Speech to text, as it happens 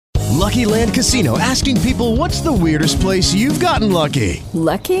Lucky Land Casino, asking people, what's the weirdest place you've gotten lucky?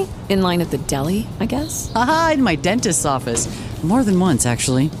 Lucky? In line at the deli, I guess? Aha, in my dentist's office. More than once,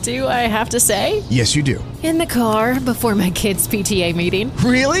 actually. Do I have to say? Yes, you do. In the car before my kids' PTA meeting.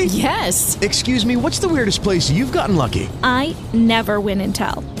 Really? Yes. Excuse me, what's the weirdest place you've gotten lucky? I never win and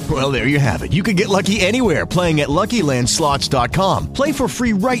tell. Well, there you have it. You can get lucky anywhere, playing at LuckyLandSlots.com. Play for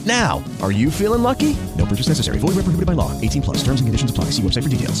free right now. Are you feeling lucky? No purchase necessary. Void where prohibited by law. 18 plus. Terms and conditions apply. See website for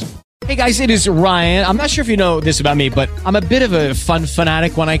details. Hey guys, it is Ryan. I'm not sure if you know this about me, but I'm a bit of a fun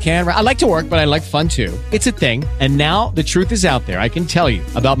fanatic when I can. I like to work, but I like fun too. It's a thing. And now the truth is out there. I can tell you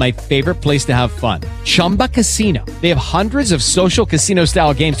about my favorite place to have fun. Chumba Casino. They have hundreds of social casino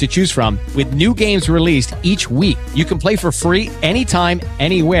style games to choose from with new games released each week. You can play for free anytime,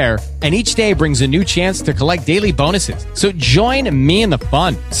 anywhere. And each day brings a new chance to collect daily bonuses. So join me in the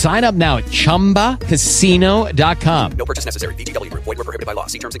fun. Sign up now at ChumbaCasino.com. No purchase necessary. VGW Group. Void where prohibited by law.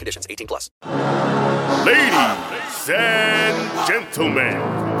 See terms and conditions. 18 plus. Ladies and gentlemen,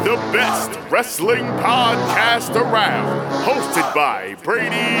 the best wrestling podcast around. Hosted by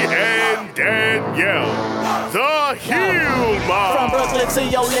Brady and Danielle. The Heel Mob. From Brooklyn to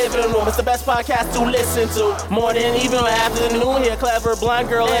your living room, it's the best podcast to listen to. Morning, even afternoon, hear clever blind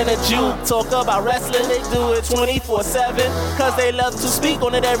girl and a Jew talk about wrestling. They do it 24/7, cause they love to speak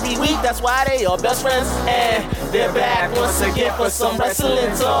on it every week. That's why they are best friends. And they're back once again for some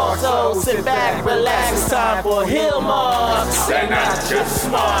wrestling talk. So sit back, relax, it's time for Heel Mobs. They're not just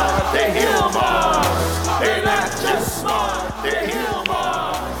smart, they're Heel Mobs. They're not just smart, they're Heel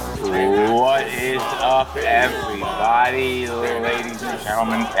Mobs. What is up, everybody, ladies and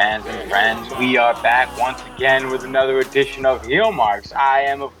gentlemen, fans and friends? We are back once again with another edition of Heel Marks. I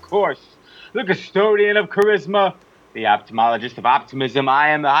am, of course, the custodian of charisma, the ophthalmologist of optimism. I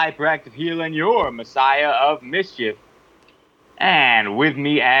am the hyperactive heel and your messiah of mischief. And with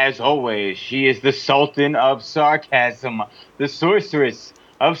me, as always, she is the sultan of sarcasm, the sorceress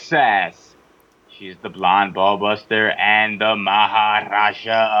of sass. She is the blonde ballbuster and the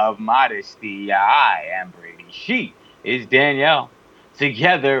Maharaja of modesty. I am Brady. She is Danielle.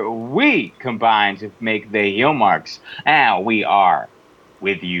 Together, we combine to make the Heel Marks. And we are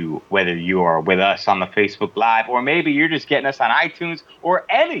with you, whether you are with us on the Facebook Live, or maybe you're just getting us on iTunes, or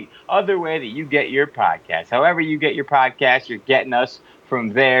any other way that you get your podcast. However you get your podcast, you're getting us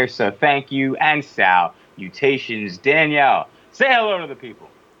from there. So thank you and salutations. Danielle, say hello to the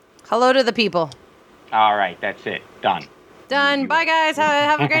people. Hello to the people. All right, that's it. Done. Done. Bye, guys.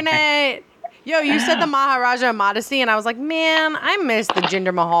 Have a great night. Yo, you said the Maharaja of modesty, and I was like, man, I miss the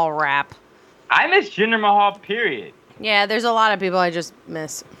Jinder Mahal rap. I miss Jinder Mahal, period. Yeah, there's a lot of people I just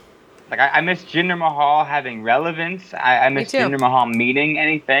miss. Like, I miss Jinder Mahal having relevance. I miss Jinder Mahal meaning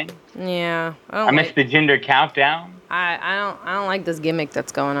anything. Yeah. I miss the Jinder countdown. I don't like this gimmick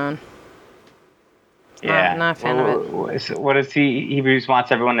that's going on. Yeah. Not a fan of it. What is he? He just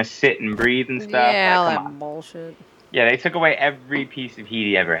wants everyone to sit and breathe and stuff. Yeah, like, all that bullshit. Yeah, they took away every piece of heat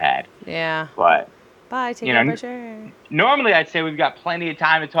he ever had. Yeah. But, bye, take care, sure. Normally I'd say we've got plenty of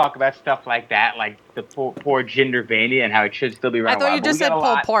time to talk about stuff like that, like the poor Jindervania and how it should still be running. I thought you just said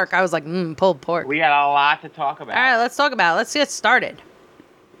pulled pork. I was like, pulled pork. We got a lot to talk about. All right, let's talk about it. Let's get started.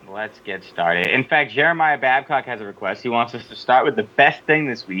 Let's get started. In fact, Jeremiah Babcock has a request. He wants us to start with the best thing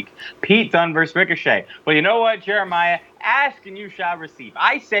this week, Pete Dunne versus Ricochet. Well, you know what, Jeremiah? Ask and you shall receive.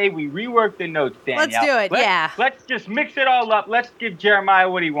 I say we rework the notes, Danielle. Let's do it, yeah. Let's just mix it all up. Let's give Jeremiah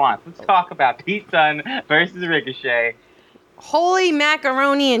what he wants. Let's talk about Pete Dunne versus Ricochet. Holy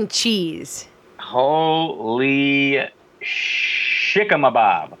macaroni and cheese. Holy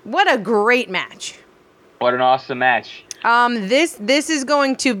shikamabob. What a great match. What an awesome match. This is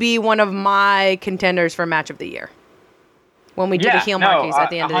going to be one of my contenders for match of the year. When we do the heel markings at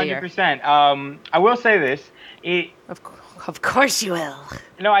the end of the year. 100%. I will say this. Of course you will.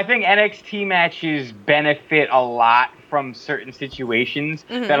 I think NXT matches benefit a lot from certain situations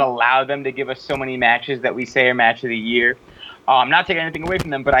that allow them to give us so many matches that we say are match of the year. I'm not taking anything away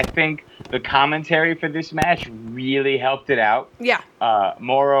from them, but I think the commentary for this match really helped it out. Yeah.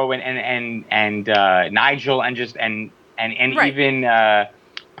 Morrow and Nigel and even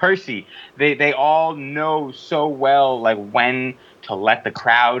Percy, they all know so well like when to let the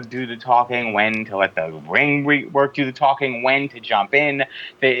crowd do the talking, when to let the ring work do the talking, when to jump in.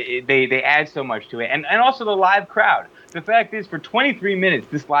 They add so much to it, and also the live crowd. The fact is, for 23 minutes,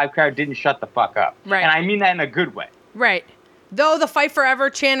 this live crowd didn't shut the fuck up, right? And I mean that in a good way, right? Though the Fight Forever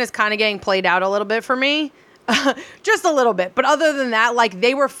chant is kind of getting played out a little bit for me. Just a little bit. But other than that, like,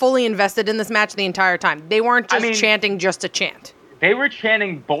 they were fully invested in this match the entire time. They weren't just chanting just to chant. They were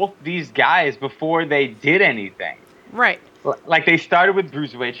chanting both these guys before they did anything. Right. Like, they started with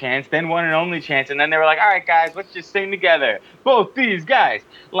Bruiserweight chants, then One and Only chants, and then they were like, all right, guys, let's just sing together. Both these guys.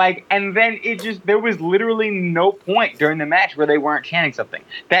 Like, and then there was literally no point during the match where they weren't chanting something.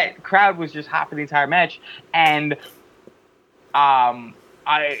 That crowd was just hot for the entire match, and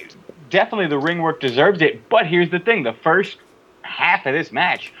definitely the ring work deserves it, but here's the thing. The first half of this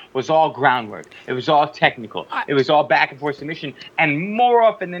match was all groundwork. It was all technical. It was all back and forth submission. And more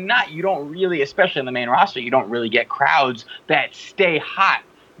often than not, you don't really, especially in the main roster, you don't really get crowds that stay hot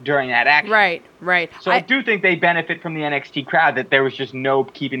during that action. Right. So I do think they benefit from the NXT crowd, that there was just no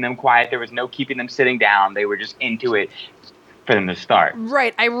keeping them quiet. There was no keeping them sitting down. They were just into it for them to start.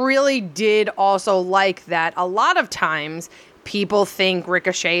 Right. I really did also like that a lot of times people think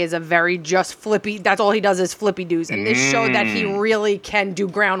Ricochet is a very just flippy, that's all he does is flippy doos. And this showed that he really can do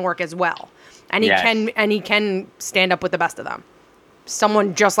groundwork as well. And he can stand up with the best of them.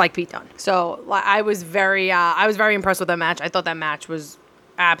 Someone just like Pete Dunne. So I was very impressed with that match. I thought that match was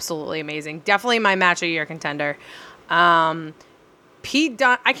absolutely amazing. Definitely my match of the year contender. Pete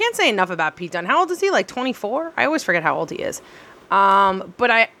Dunne, I can't say enough about Pete Dunne. How old is he? Like 24? I always forget how old he is. But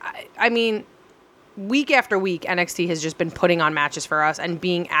I mean, week after week, NXT has just been putting on matches for us and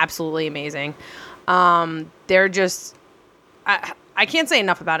being absolutely amazing. They're just, I can't say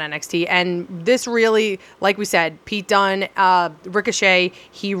enough about NXT. And this really, like we said, Pete Dunne, Ricochet,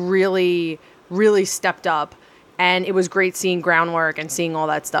 he really, really stepped up. And it was great seeing groundwork and seeing all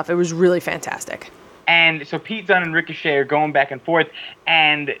that stuff. It was really fantastic. And so Pete Dunne and Ricochet are going back and forth,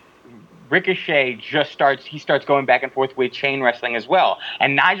 and Ricochet starts going back and forth with chain wrestling as well.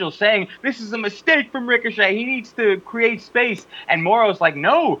 And Nigel's saying, this is a mistake from Ricochet. He needs to create space. And Moro's like,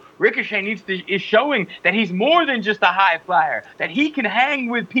 no, Ricochet is showing that he's more than just a high flyer, that he can hang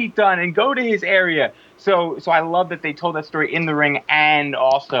with Pete Dunne and go to his area. So I love that they told that story in the ring, and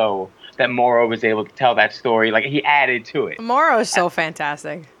also that Moro was able to tell that story. Like, he added to it. Moro is so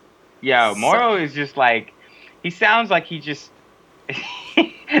fantastic. Yo, Moro is just like, he sounds like he just...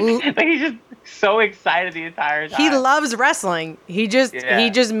 like, he's just so excited the entire time. He loves wrestling. He just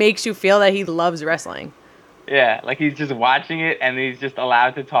makes you feel that he loves wrestling. Yeah, like he's just watching it and he's just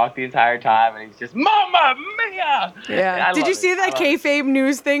allowed to talk the entire time, and he's just Mamma Mia! Yeah. Did you see that kayfabe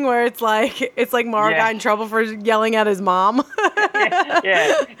news thing where it's like Moro got in trouble for yelling at his mom?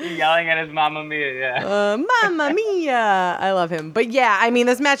 yeah, he's yelling at his Mamma Mia. Yeah. Mamma Mia! I love him. But yeah, I mean,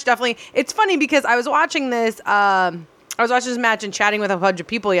 this match definitely. It's funny because I was watching this. I was watching this match and chatting with a bunch of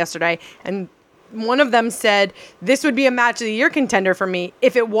people yesterday, and one of them said this would be a match of the year contender for me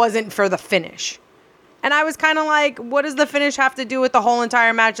if it wasn't for the finish. And I was kind of like, what does the finish have to do with the whole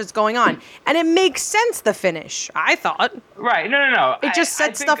entire match that's going on? And it makes sense, the finish, I thought. Right. No. It just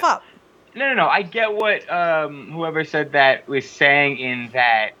sets stuff up. No. I get what whoever said that was saying, in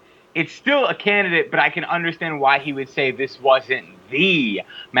that it's still a candidate, but I can understand why he would say this wasn't the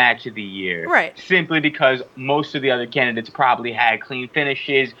match of the year. Right. Simply because most of the other candidates probably had clean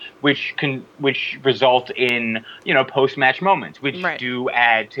finishes, which result in, post-match moments, which do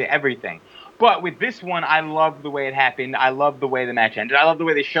add to everything. But with this one, I love the way it happened. I love the way the match ended. I love the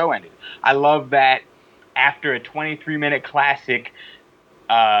way the show ended. I love that after a 23-minute classic,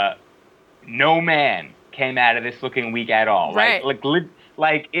 no man came out of this looking weak at all. Right.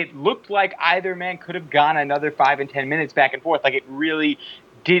 Like it looked like either man could have gone another 5 and 10 minutes back and forth. Like, it really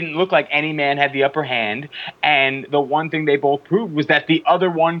didn't look like any man had the upper hand. And the one thing they both proved was that the other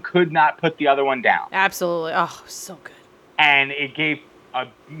one could not put the other one down. Absolutely. Oh, so good. And it gave an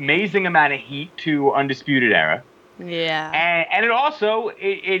amazing amount of heat to Undisputed Era. Yeah. And it also,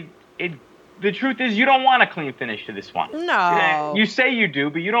 the truth is, you don't want a clean finish to this one. No. You say you do,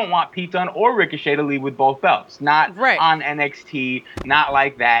 but you don't want Pete Dunne or Ricochet to leave with both belts. Not on NXT, not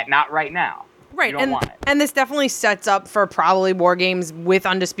like that, not right now. Right. You don't want it. And this definitely sets up for probably War Games with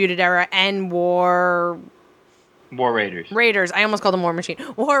Undisputed Era and War Raiders. I almost called them War Machine.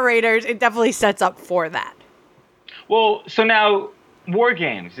 War Raiders. It definitely sets up for that. Well, so now War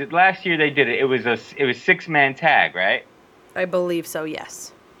Games. Last year they did it. It was 6-man tag, right? I believe so.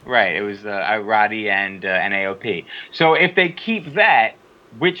 Yes. Right. It was Roddy and AOP. So if they keep that,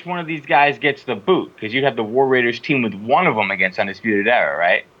 which one of these guys gets the boot? Because you'd have the War Raiders team with one of them against Undisputed Era,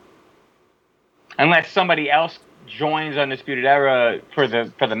 right? Unless somebody else joins Undisputed Era for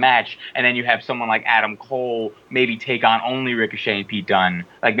the match, and then you have someone like Adam Cole maybe take on only Ricochet and Pete Dunne.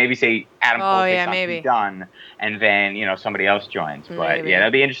 Like, maybe say Adam Cole takes on Pete Dunne, and then somebody else joins. But yeah,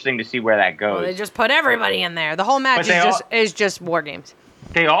 that'd be interesting to see where that goes. Well, they just put everybody in there. The whole match is just War Games.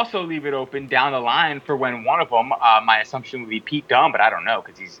 They also leave it open down the line for when one of them, my assumption would be Pete Dunne, but I don't know,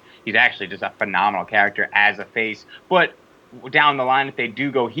 because he's actually just a phenomenal character as a face. But down the line, if they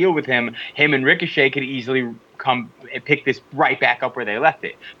do go heel with him and Ricochet could easily pick this right back up where they left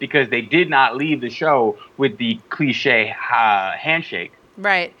it, because they did not leave the show with the cliche handshake.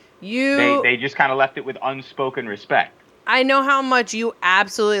 Right. They just kind of left it with unspoken respect. I know how much you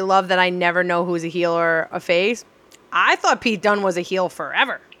absolutely love that I never know who's a heel or a face. I thought Pete Dunne was a heel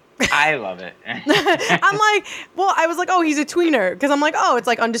forever. I love it. I was like, oh, he's a tweener. Because I'm like, oh, it's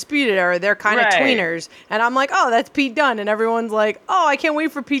like Undisputed, or they're kind of tweeners. And I'm like, oh, that's Pete Dunne. And everyone's like, oh, I can't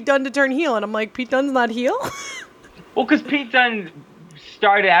wait for Pete Dunne to turn heel. And I'm like, Pete Dunne's not heel? Well, because Pete Dunne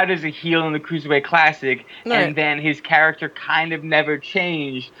started out as a heel in the Cruiserweight Classic, and then his character kind of never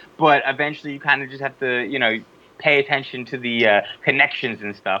changed. But eventually you kind of just have to, pay attention to the connections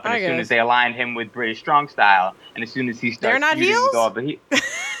and stuff. And as soon as they aligned him with British Strong Style, and as soon as he started feuding with all the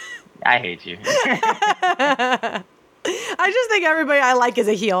I hate you. I just think everybody I like is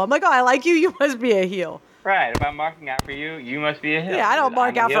a heel. I'm like, oh, I like you. You must be a heel. Right. If I'm marking out for you, you must be a heel. Yeah, I don't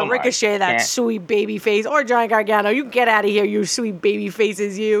mark out for Ricochet, that sweet baby face, or Johnny Gargano. You get out of here, you sweet baby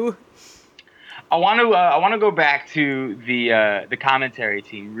faces, you. I want to go back to the commentary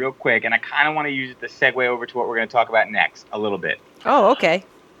team real quick, and I kind of want to use it to segue over to what we're going to talk about next a little bit. Oh, okay.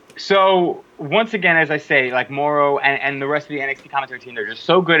 So, once again, as I say, like Mauro and the rest of the NXT commentary team, they're just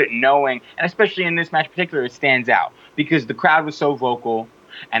so good at knowing, and especially in this match in particular, it stands out because the crowd was so vocal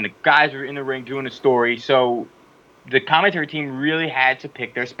and the guys were in the ring doing a story. So, the commentary team really had to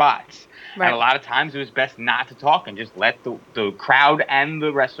pick their spots. Right. And a lot of times it was best not to talk and just let the crowd and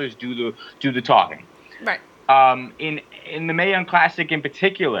the wrestlers do the talking. Right. In the Mae Young Classic in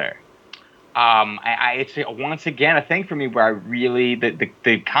particular, it's once again a thing for me where I really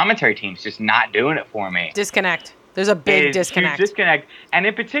the commentary team's just not doing it for me. Disconnect. There's a big disconnect. Huge disconnect, and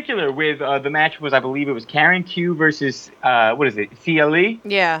in particular with the match was, I believe it was Karen Q versus what is it, Cia Lee?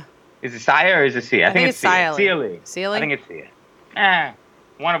 Yeah. Is it Cia or is it Cia? I think it's Cia Lee. Cia Lee. Cia Lee? I think it's Cia.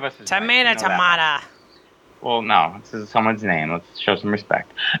 One of us is Tomato, right. tomata. Well, no, this is someone's name. Let's show some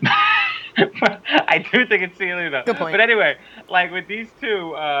respect. I do think it's Cia Lee, though. Good point. But anyway, like with these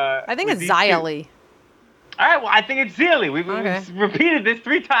two... I think it's Xia Li. All right, well, I think it's Xia Li. We've repeated this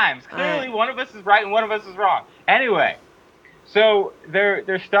 3 times. Clearly, one of us is right and one of us is wrong. Anyway, so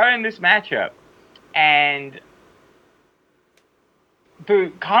they're starting this matchup, and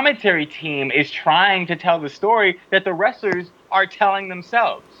the commentary team is trying to tell the story that the wrestlers are telling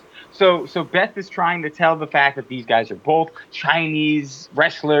themselves. So Beth is trying to tell the fact that these guys are both Chinese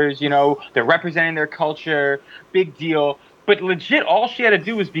wrestlers, they're representing their culture, big deal. But legit, all she had to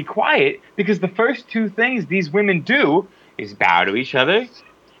do was be quiet, because the first 2 things these women do is bow to each other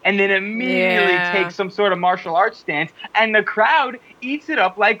and then immediately take some sort of martial arts stance, and the crowd eats it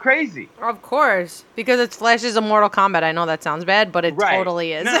up like crazy. Of course, because it's Flash's a Mortal Kombat. I know that sounds bad, but it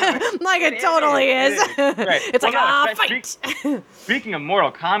totally is. It totally is. Right. It's fight. Speaking of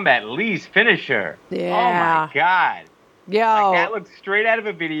Mortal Kombat, Lee's finisher. Yeah. Oh my God. Yo. Like, that looked straight out of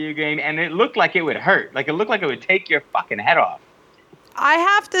a video game, and it looked like it would hurt. Like, it looked like it would take your fucking head off. I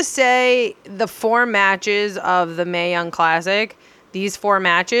have to say, the 4 matches of the Mae Young Classic, these 4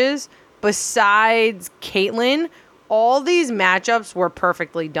 matches, besides Caitlyn, all these matchups were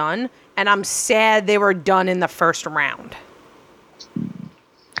perfectly done, and I'm sad they were done in the first round.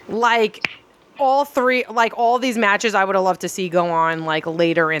 Like, all these matches I would have loved to see go on, like,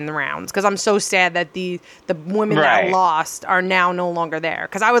 later in the rounds, because I'm so sad that the women that lost are now no longer there,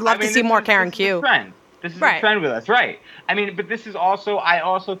 because I would love to see more Karen Q. This is the trend with us, right? I mean, but this is also, I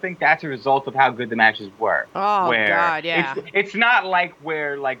also think that's a result of how good the matches were. Oh, God, yeah. It's not like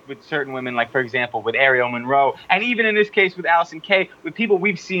where, like, with certain women, like, for example, with Ariel Monroe, and even in this case with Allison Kay, with people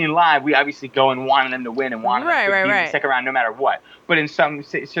we've seen live, we obviously go and want them to win and want them to be in the second round no matter what. But in some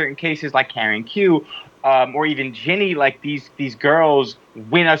certain cases, like Karen Q, or even Ginny, like these girls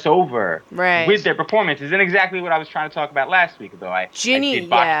win us over with their performances. And exactly what I was trying to talk about last week, though I did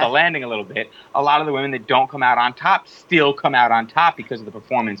botch the landing a little bit. A lot of the women that don't come out on top still come out on top because of the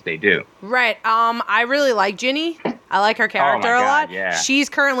performance they do. Right. I really like Ginny. I like her character a lot. Yeah. She's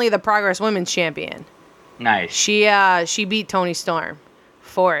currently the Progress Women's Champion. Nice. She beat Toni Storm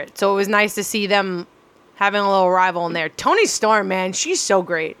for it. So it was nice to see them having a little rival in there. Toni Storm, man, she's so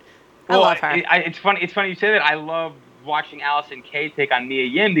great. I love her. It's funny you say that. I love watching Allison Kay take on Mia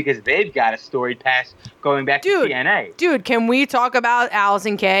Yim because they've got a storied past going back to TNA. Dude, can we talk about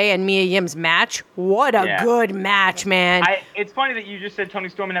Allison Kay and Mia Yim's match? What a good match, man. It's funny that you just said Toni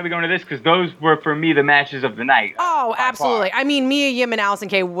Storm and now we go into this because those were, for me, the matches of the night. Oh, absolutely. Far. I mean, Mia Yim and Allison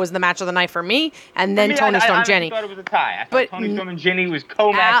Kay was the match of the night for me, and then Toni Storm, Jenny. I thought it was a tie. I thought Toni Storm and Jenny was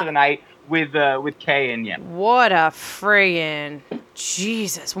co-match of the night with Kay and Yim. What a friggin'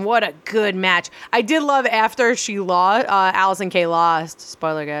 Jesus, what a good match. I did love after she lost, Allison Kay lost,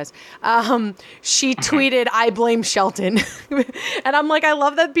 spoiler guys, she tweeted, I blame Shelton. And I'm like, I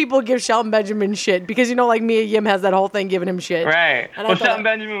love that people give Shelton Benjamin shit because, you know, like Mia Yim has that whole thing giving him shit. Right. And Well, Shelton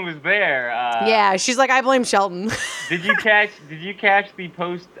Benjamin was there. Yeah, she's like, I blame Shelton. Did you catch the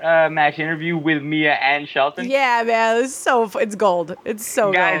post-match interview with Mia and Shelton? Yeah, man, it's gold. It's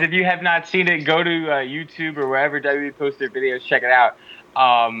so Guys, gold. if you have not seen it, go to YouTube or wherever WWE posts their videos, check it out.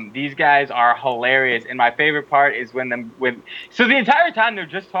 These guys are hilarious, and my favorite part is so the entire time they're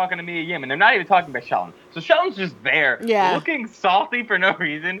just talking to Mia Yim, and they're not even talking about Shelton. So Shelton's just there, looking salty for no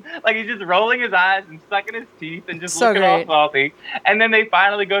reason, like he's just rolling his eyes and sucking his teeth and just looking all salty. And then they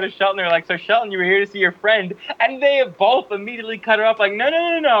finally go to Shelton. They're like, "So Shelton, you were here to see your friend," and they both immediately cut her off, like,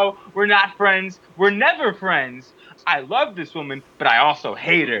 "No, we're not friends. We're never friends. I love this woman, but I also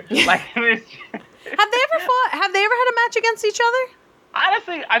hate her." Like, Have they ever had a match against each other?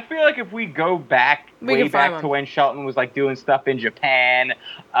 Honestly, I feel like if we go back way back to when Shelton was like doing stuff in Japan,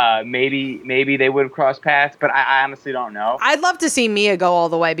 maybe they would have crossed paths, but I honestly don't know. I'd love to see Mia go all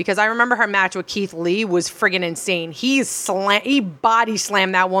the way because I remember her match with Keith Lee was friggin' insane. He body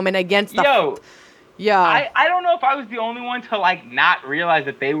slammed that woman against the... I don't know if I was the only one to like not realize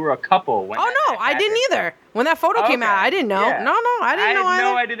that they were a couple. When I didn't either. When that photo came out, I didn't know. Yeah. No, I didn't know. I had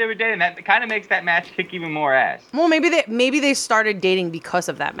no idea they were dating. That kind of makes that match kick even more ass. Well, maybe they started dating because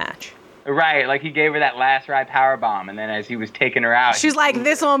of that match. Right, like he gave her that last ride powerbomb, and then as he was taking her out, she's like,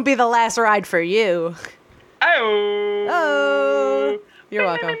 "This won't be the last ride for you." Oh, you're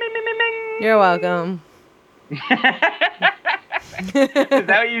welcome. You're welcome. Is that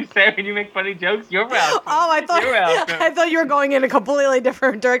what you say when you make funny jokes? You're welcome. Oh, I thought you were going in a completely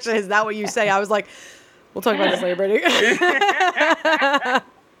different direction. Is that what you say? I was like, we'll talk about this later, Brady.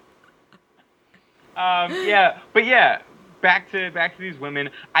 Back to these women.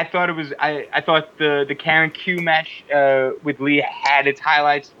 I thought the Karen Q match with Lee had its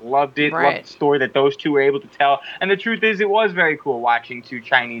highlights. Loved it. Right. Loved the story that those two were able to tell. And the truth is, it was very cool watching two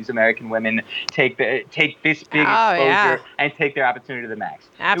Chinese American women take this big exposure and take their opportunity to the max.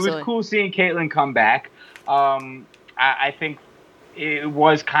 Absolutely. It was cool seeing Caitlyn come back. I think it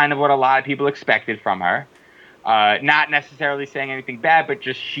was kind of what a lot of people expected from her. Not necessarily saying anything bad, but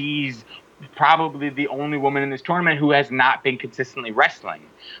just she's probably the only woman in this tournament who has not been consistently wrestling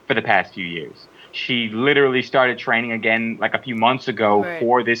for the past few years. She literally started training again like a few months ago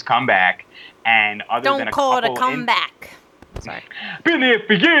for this comeback, and Don't call it a comeback. Sorry. Been there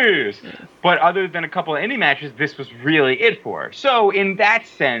for years. But other than a couple of indie matches, this was really it for her. So in that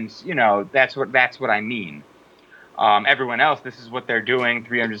sense, you know, that's what I mean. Everyone else, this is what they're doing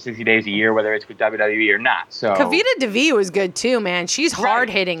 360 days a year, whether it's with WWE or not. So Kavita Devi was good too, man. She's hard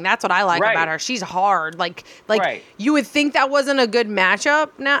hitting. That's what I like about her. She's hard. Like you would think that wasn't a good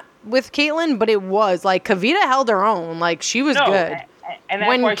matchup with Caitlyn, but it was. Like Kavita held her own. Like she was good. And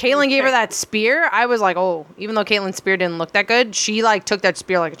when Caitlyn gave her that spear, I was like, oh, even though Caitlyn's spear didn't look that good, she like took that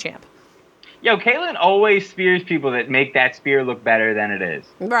spear like a champ. Yo, Caitlyn always spears people that make that spear look better than it is.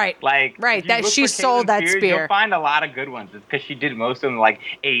 Right. That she sold that spear. You'll find a lot of good ones. It's because she did most of them, like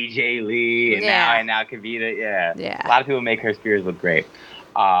AJ Lee and now Kavita. Yeah. A lot of people make her spears look great.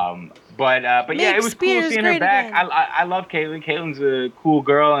 But yeah, it was cool seeing her back. I love Caitlyn. Caitlyn's a cool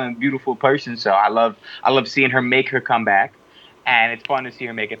girl and a beautiful person, so I love seeing her make her comeback. And it's fun to see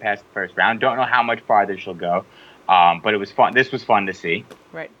her make it past the first round. Don't know how much farther she'll go, but it was fun. This was fun to see.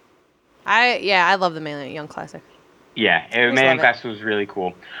 Right. I love the Mae Young Classic. Yeah, Mae Young Classic was really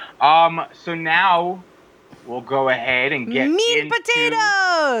cool. So now we'll go ahead and get meat and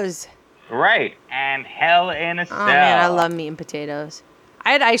potatoes. Right, and Hell in a Cell. Oh man, I love meat and potatoes.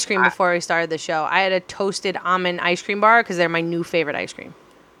 I had ice cream before we started the show. I had a toasted almond ice cream bar because they're my new favorite ice cream.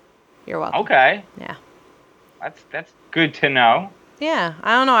 You're welcome. Okay. Yeah. That's good to know. Yeah,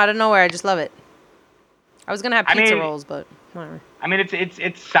 I don't know. I don't know where. I just love it. I was gonna have pizza rolls, but whatever. I mean,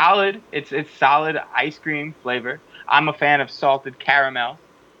 it's solid. It's solid ice cream flavor. I'm a fan of salted caramel.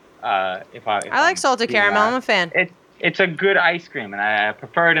 I like salted caramel. I'm a fan. It's a good ice cream, and I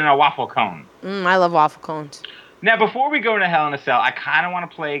prefer it in a waffle cone. I love waffle cones. Now, before we go into Hell in a Cell, I kind of want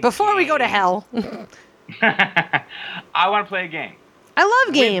to play a Before we go to hell. I want to play a game. I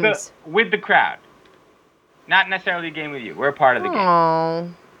love games. With the crowd. Not necessarily a game with you. We're a part of the game.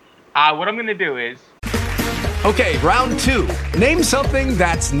 What I'm going to do is... Okay, round 2. Name something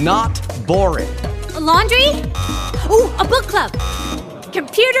that's not boring. A laundry? Ooh, a book club.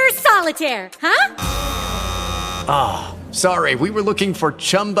 Computer solitaire, huh? Ah, sorry, we were looking for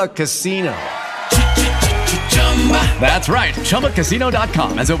Chumba Casino. That's right.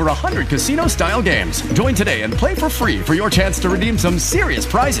 ChumbaCasino.com has over 100 casino-style games. Join today and play for free for your chance to redeem some serious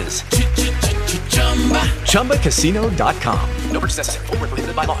prizes. ChumbaCasino.com. No purchase necessary. Void where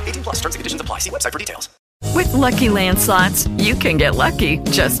prohibited by law. 18 plus. Terms and conditions apply. See website for details. With Lucky Land Slots, you can get lucky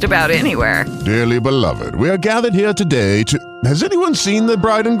just about anywhere. Dearly beloved, we are gathered here today to... Has anyone seen the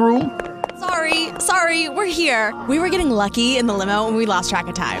bride and groom? Sorry, we're here. We were getting lucky in the limo and we lost track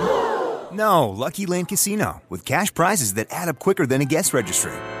of time. No, Lucky Land Casino, with cash prizes that add up quicker than a guest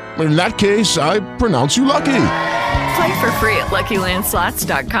registry. In that case, I pronounce you lucky. Play for free at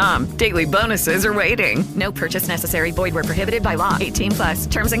LuckyLandSlots.com. Daily bonuses are waiting. No purchase necessary. Void where prohibited by law. 18 plus.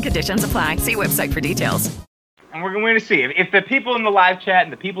 Terms and conditions apply. See website for details. And we're going to see. If the people in the live chat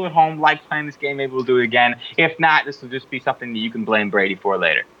and the people at home like playing this game, maybe we'll do it again. If not, this will just be something that you can blame Brady for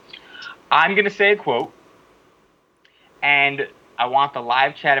later. I'm going to say a quote, and I want the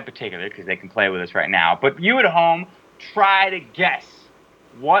live chat in particular, because they can play with us right now. But you at home, try to guess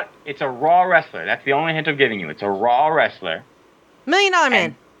what. It's a Raw wrestler. That's the only hint I'm giving you. It's a Raw wrestler. $1 Million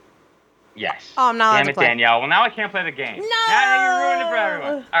Man. Yes. Oh, I'm not allowed Damn to it, play. Danielle. Well, now I can't play the game. No! Now you ruined it for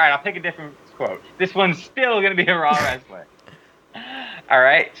everyone. All right, I'll pick a different quote. This one's still going to be a Raw wrestler. All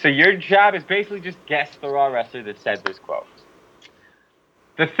right, so your job is basically just guess the Raw wrestler that said this quote.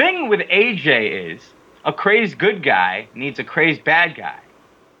 The thing with AJ is, a crazed good guy needs a crazed bad guy.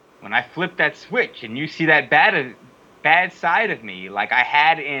 When I flip that switch and you see that bad side of me like I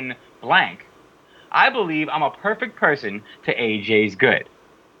had in blank, I believe I'm a perfect person to AJ's good.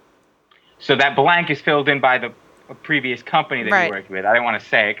 So that blank is filled in by the previous company that you worked with. I didn't want to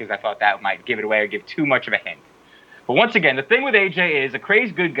say it because I thought that might give it away or give too much of a hint. But once again, the thing with AJ is a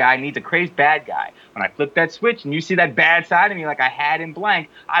crazed good guy needs a crazed bad guy. When I flip that switch and you see that bad side of me like I had in blank,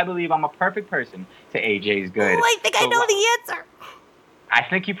 I believe I'm a perfect person to AJ's good. Oh, I think I know the answer. I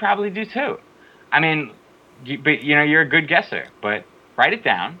think you probably do too. I mean, you're a good guesser, but write it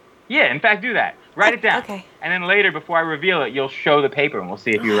down. Yeah, in fact, do that. Write it down. Okay. And then later, before I reveal it, you'll show the paper and we'll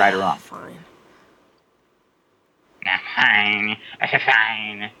see if you're right or wrong. Fine. Fine.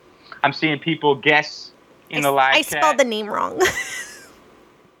 Fine. I'm seeing people guess in the live chat. I spelled the name wrong.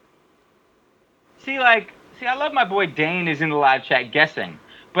 See, I love my boy Dane is in the live chat guessing.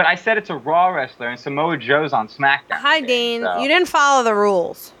 But I said it's a Raw wrestler and Samoa Joe's on SmackDown. Hi, Dane. So. You didn't follow the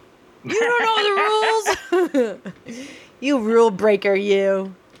rules. You don't know the rules? You rule breaker,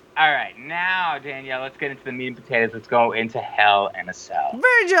 you. All right, now, Danielle, let's get into the meat and potatoes. Let's go into Hell in a Cell.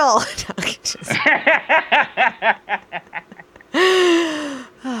 Virgil!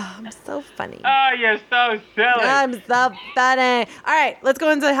 Oh, I'm so funny. Oh, you're so silly. I'm so funny. All right, let's go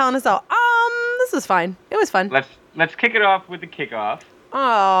into Hell in a Cell. This was fine. It was fun. Let's kick it off with the kickoff.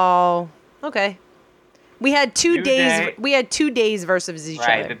 Oh, okay. We had 2 days. We had 2 days versus each other.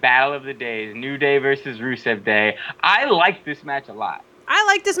 Right, the battle of the days. New Day versus Rusev Day. I liked this match a lot. I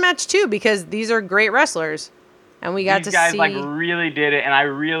like this match too because these are great wrestlers, and we got to see. These guys really did it, and I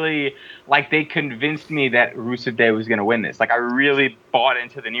really they convinced me that Rusev Day was going to win this. I really bought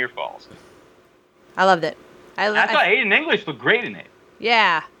into the near falls. I loved it. I thought Aiden English looked great in it.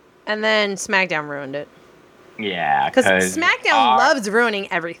 Yeah, and then SmackDown ruined it. Yeah, because SmackDown loves ruining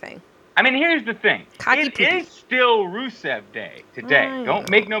everything. I mean, here's the thing. It is still Rusev Day today. Don't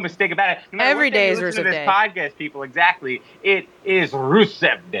make no mistake about it. No Every day is Rusev Day. Day. Podcast people, exactly. It is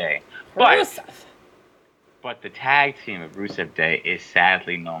Rusev Day. But the tag team of Rusev Day is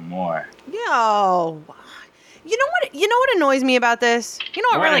sadly no more. Yo, you know what annoys me about this? You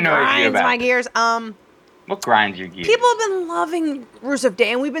know what really grinds my gears? What grinds your gears? People have been loving Rusev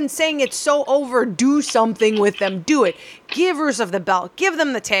Day, and we've been saying it's so over. Do something with them. Do it. Give Rusev the belt. Give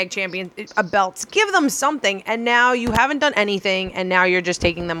them the tag champion belts. Give them something. And now you haven't done anything, and now you're just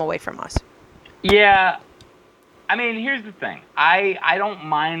taking them away from us. Yeah. I mean, here's the thing. I don't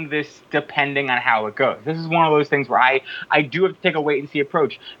mind this depending on how it goes. This is one of those things where I do have to take a wait-and-see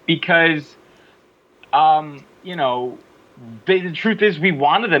approach because, the truth is we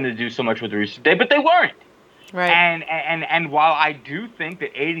wanted them to do so much with Rusev Day, but they weren't. Right. And while I do think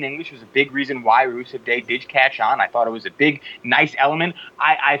that Aiden English was a big reason why Rusev Day did catch on, I thought it was a big, nice element.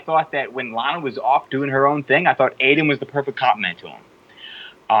 I thought that when Lana was off doing her own thing, I thought Aiden was the perfect complement to him.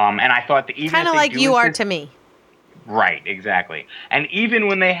 And I thought that even kind of like you are to me. Right, exactly. And even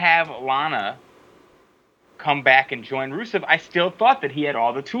when they have Lana come back and join Rusev, I still thought that he had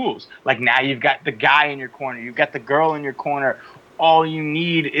all the tools. Now you've got the guy in your corner, you've got the girl in your corner. All you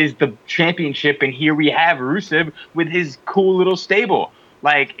need is the championship, and here we have Rusev with his cool little stable.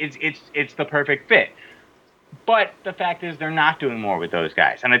 It's the perfect fit. But the fact is, they're not doing more with those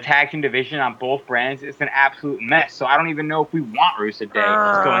guys. And the tag team division on both brands is an absolute mess. So I don't even know if we want Rusev Day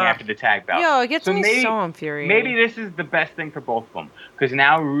going after the tag belt. Yo, it gets me so infuriated. Maybe this is the best thing for both of them, because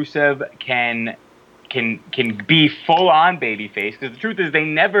now Rusev can be full on babyface. Because the truth is, they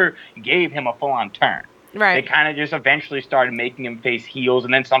never gave him a full on turn. Right. They kind of just eventually started making him face heels,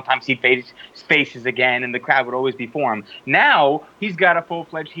 and then sometimes he faces again, and the crowd would always be for him. Now, he's got a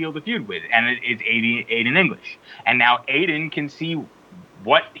full-fledged heel to feud with, and it's Aiden English. And now Aiden can see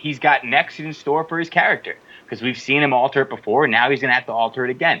what he's got next in store for his character, because we've seen him alter it before, and now he's going to have to alter it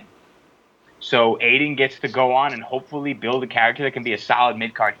again. So Aiden gets to go on and hopefully build a character that can be a solid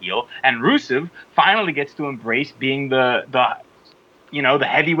mid-card heel, and Rusev finally gets to embrace being the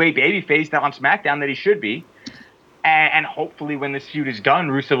heavyweight babyface on SmackDown that he should be. And hopefully when this feud is done,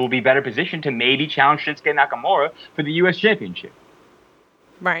 Rusev will be better positioned to maybe challenge Shinsuke Nakamura for the U.S. Championship.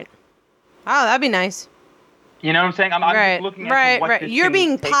 Right. Oh, that'd be nice. You know what I'm saying? I'm just looking at what this You're can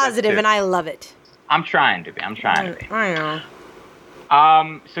being take us positive, to. and I love it. I'm trying to be. I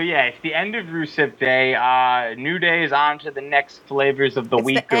know. So yeah, it's the end of Rusev Day. New Day is on to the next flavors of the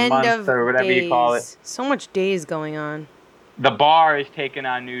week or month or whatever you call it. So much days going on. The Bar is taking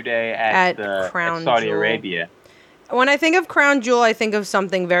on New Day at Saudi Jewel. Arabia. When I think of Crown Jewel, I think of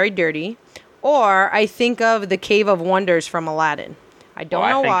something very dirty, or I think of the Cave of Wonders from Aladdin. I don't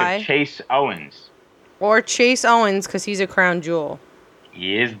know why. I think of Chase Owens. Or Chase Owens, because he's a Crown Jewel.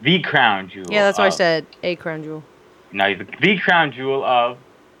 He is the Crown Jewel. Yeah, that's why I said a Crown Jewel. No, he's the Crown Jewel of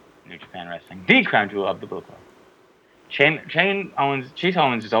New Japan Wrestling. The Crown Jewel of the Bullet Club. Chase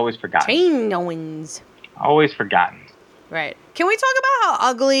Owens is always forgotten. Chain Owens. Always forgotten. Right. Can we talk about how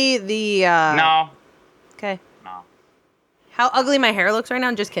ugly the... No. Okay. No. How ugly my hair looks right now?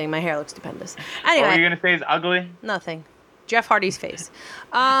 I'm just kidding. My hair looks stupendous. Anyway. What were you going to say is ugly? Nothing. Jeff Hardy's face.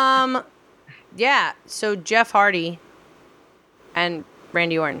 Yeah. So Jeff Hardy and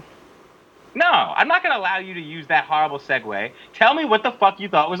Randy Orton. No, I'm not going to allow you to use that horrible segue. Tell me what the fuck you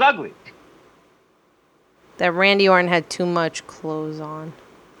thought was ugly. That Randy Orton had too much clothes on.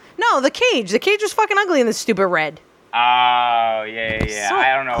 No, the cage. The cage was fucking ugly in the stupid red. Oh, yeah. So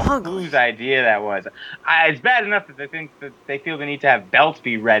I don't know ugly. whose idea that was. It's bad enough that they think that they feel the need to have belts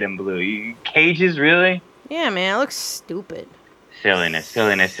be red and blue. Cages, really? Yeah, man. It looks stupid. Silliness.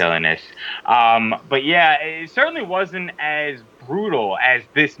 But yeah, it certainly wasn't as brutal as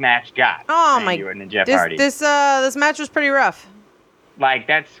this match got. Oh my! Randy Orton and Jeff Hardy. This match was pretty rough. Like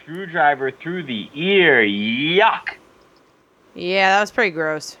that screwdriver through the ear. Yuck. Yeah, that was pretty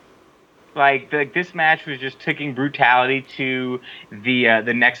gross. Like this match was just taking brutality to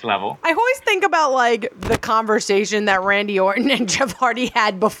the next level. I always think about like the conversation that Randy Orton and Jeff Hardy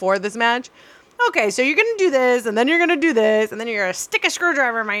had before this match. Okay, so you're gonna do this, and then you're gonna do this, and then you're gonna stick a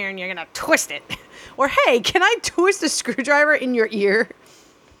screwdriver in my ear, and you're gonna twist it. Or hey, can I twist a screwdriver in your ear?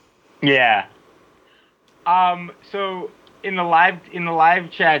 Yeah. So in the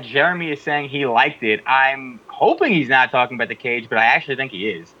live chat, Jeremy is saying he liked it. I'm hoping he's not talking about the cage, but I actually think he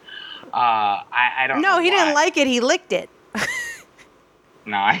is. I don't know. No, he didn't like it. He licked it.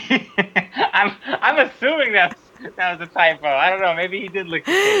 No, I'm assuming that was a typo. I don't know. Maybe he did lick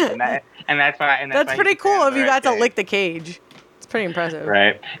the cage, and that's why. That's pretty cool if you got to lick the cage. It's pretty impressive.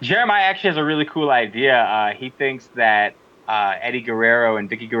 Right. Jeremiah actually has a really cool idea. He thinks that Eddie Guerrero and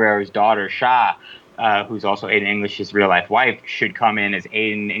Vicky Guerrero's daughter, Sha, who's also Aiden English's real-life wife, should come in as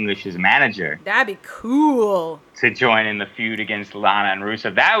Aiden English's manager. That'd be cool. To join in the feud against Lana and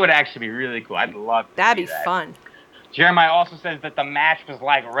Rusev. That would actually be really cool. I'd love to That'd see be fun. Jeremiah also says that the match was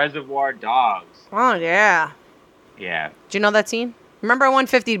like Reservoir Dogs. Oh, yeah. Yeah. Do you know that scene? Remember I won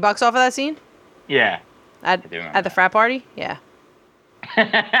 $50 off of that scene? Yeah. At the frat party? Yeah.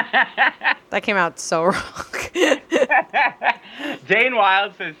 That came out so wrong. Dane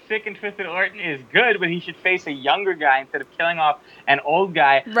Wild says Sick and Twisted Orton is good, but he should face a younger guy instead of killing off an old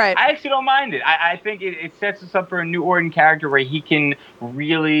guy. Right. I actually don't mind it. I think it sets us up for a new Orton character where he can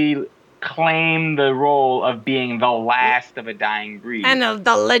really claim the role of being the last of a dying breed. And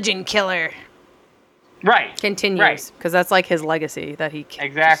the legend killer. Right. Continues. Because that's like his legacy, that he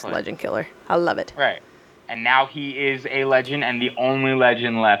exactly legend killer. I love it. Right. And now he is a legend and the only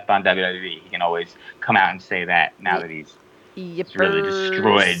legend left on WWE. He can always come out and say that now that he's really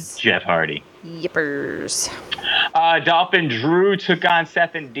destroyed Jeff Hardy. Yippers. Dolphin Drew took on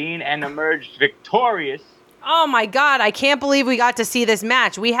Seth and Dean and emerged victorious. Oh my God, I can't believe we got to see this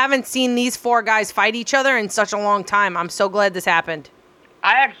match. We haven't seen these four guys fight each other in such a long time. I'm so glad this happened.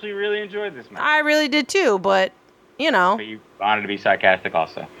 I actually really enjoyed this match. I really did too, but, you know. But you wanted to be sarcastic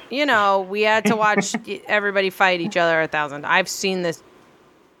also. You know, we had to watch everybody fight each other 1,000. I've seen this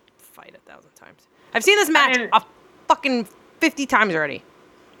fight 1,000 times. I've seen this match a fucking 50 times already.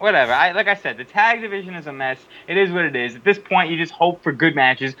 Whatever. Like I said, the tag division is a mess. It is what it is. At this point, you just hope for good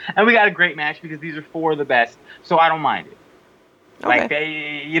matches, and we got a great match because these are 4 of the best. So I don't mind it.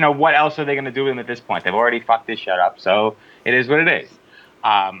 Okay. Like what else are they gonna do with them at this point? They've already fucked this shit up. So it is what it is.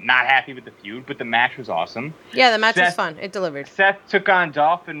 Not happy with the feud, but the match was awesome. Yeah, the match was fun. It delivered. Seth took on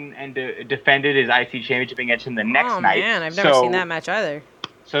Dolph and defended his IC championship against him the next night. Oh man, I've never seen that match either.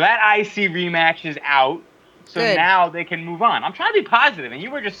 So that IC rematch is out. So Good. now they can move on. I'm trying to be positive, and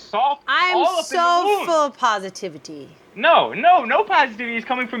you were just soft. I'm all up so in the wound. full of positivity. No positivity is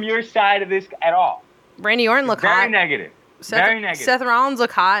coming from your side of this at all. Randy Orton looked hot. Very negative. Very negative. Seth Rollins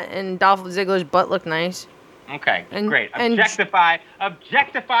looked hot, and Dolph Ziggler's butt looked nice. Okay, And- great. and- Objectify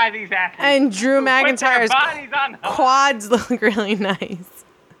these athletes. And Drew Put their McIntyre's bodies on the- quads look really nice.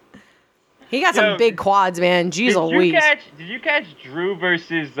 He got some big quads, man. Jeez Louise. Did you catch Drew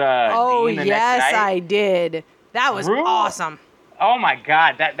versus Oh, Dean the yes, next night? I did. That was Drew? awesome. Oh my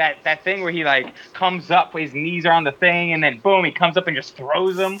God, that thing where he like comes up, his knees are on the thing, and then boom, he comes up and just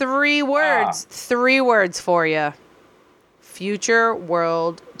throws them. 3 words. 3 words for you. Future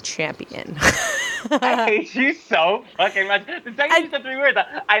world champion. I hate you so fucking much. The second you said 3 words,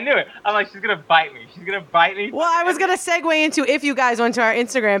 I knew it. I'm like, she's gonna bite me. She's gonna bite me. Well, I was going to segue into if you guys went to our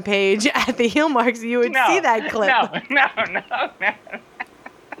Instagram page at the Heel Marks, you would see that clip. No.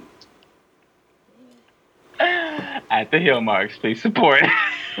 At the Heel Marks, please support.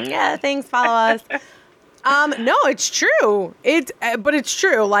 Yeah, thanks. Follow us. No, it's true. But it's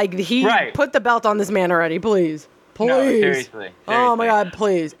true. Like he put the belt on this man already. Please. No, seriously. Oh my God,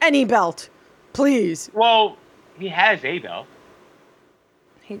 please. Any belt, please. Well, he has a belt.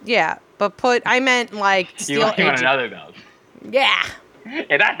 Yeah, but I meant like You steel. want another belt? Yeah.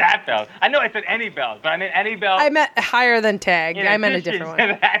 Yeah, not that belt. I know I said any belt, but I meant any belt. I meant higher than tag. I meant a different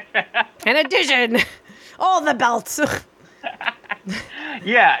one. In addition, all the belts.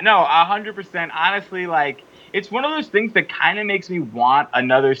 Yeah, no, 100%. Honestly, like, it's one of those things that kind of makes me want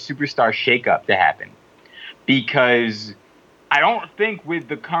another superstar shakeup to happen. Because I don't think with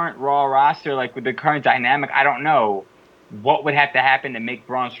the current Raw roster, like with the current dynamic, I don't know what would have to happen to make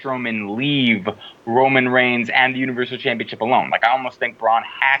Braun Strowman leave Roman Reigns and the Universal Championship alone. Like, I almost think Braun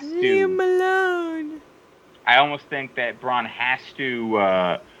has to. Leave him alone. I almost think that Braun has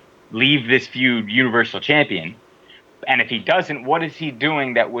to leave this feud Universal Champion. And if he doesn't, what is he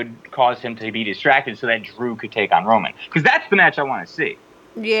doing that would cause him to be distracted so that Drew could take on Roman? Because that's the match I want to see.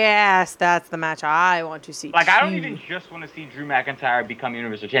 Yes, that's the match I want to see. Like, I don't even just want to see Drew McIntyre become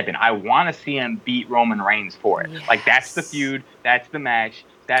Universal Champion. I want to see him beat Roman Reigns for it. Yes. Like, that's the feud. That's the match.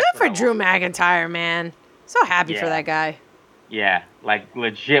 That's good for Drew McIntyre, man. So happy for that guy. Yeah, like,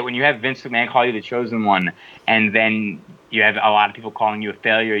 legit. When you have Vince McMahon call you the chosen one, and then you have a lot of people calling you a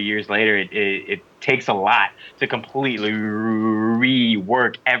failure years later, it takes a lot to completely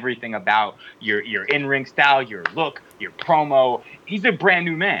rework everything about your in-ring style, your look, your promo. He's a brand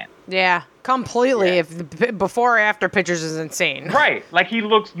new man. Yeah, completely. Yeah. If the before or after pictures is insane. Right. Like, he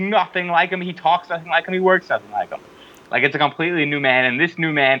looks nothing like him. He talks nothing like him. He works nothing like him. Like, it's a completely new man, and this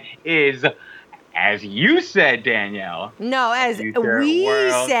new man is, as you said, Danielle. No, as we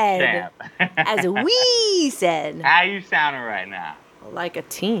said. As we said. How you sounding right now? Like a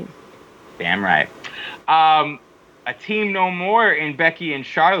team. Damn right. A team no more in Becky and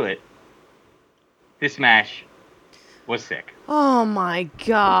Charlotte. This match was sick. Oh my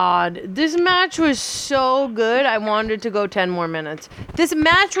God. This match was so good. I wanted to go 10 more minutes. This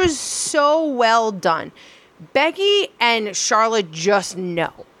match was so well done. Becky and Charlotte just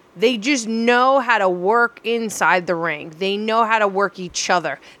know. They just know how to work inside the ring. They know how to work each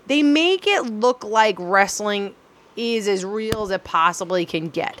other. They make it look like wrestling is as real as it possibly can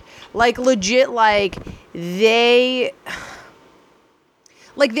get. Like, legit, like,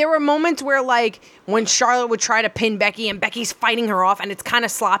 there were moments where, like, when Charlotte would try to pin Becky and Becky's fighting her off and it's kind of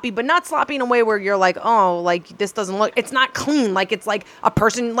sloppy, but not sloppy in a way where you're like, oh, like, this doesn't look, it's not clean. Like, it's like a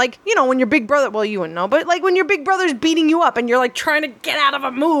person, like, you know, when your big brother, well, you wouldn't know, but like when your big brother's beating you up and you're like trying to get out of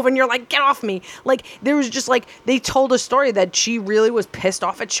a move and you're like, get off me. Like, there was just like, they told a story that she really was pissed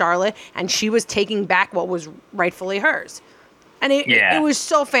off at Charlotte and she was taking back what was rightfully hers. And it was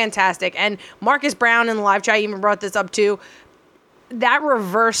so fantastic. And Marcus Brown in the live chat even brought this up too. That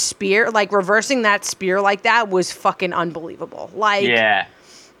reverse spear, like reversing that spear like that was fucking unbelievable. Like, yeah,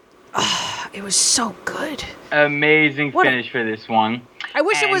 it was so good. Amazing finish for this one. I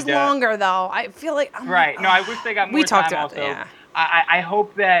wish it was longer though. I feel like right. No, I wish they got more time. We talked about that. Yeah. I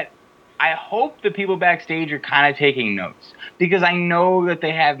hope that I hope the people backstage are kind of taking notes, because I know that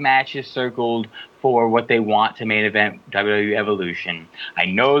they have matches circled for what they want to main event WWE Evolution. I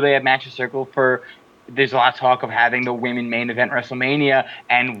know they have matches circled for, there's a lot of talk of having the women main event WrestleMania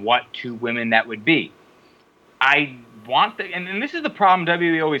and what two women that would be. I want and this is the problem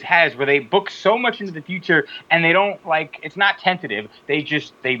WWE always has, where they book so much into the future and they don't, like, it's not tentative.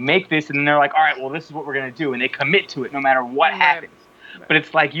 They make this and then they're like, all right, well, this is what we're going to do. And they commit to it no matter what happens. Right. But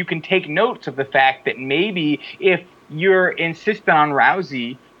it's like, you can take notes of the fact that maybe if you're insistent on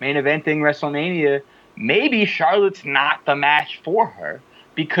Rousey main eventing WrestleMania, maybe Charlotte's not the match for her,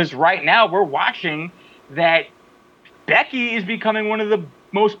 because right now we're watching that Becky is becoming one of the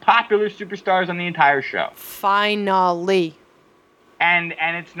most popular superstars on the entire show. Finally. And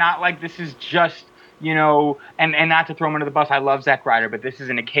it's not like this is just, you know, and not to throw him under the bus, I love Zack Ryder, but this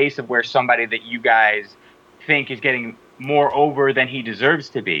isn't a case of where somebody that you guys think is getting more over than he deserves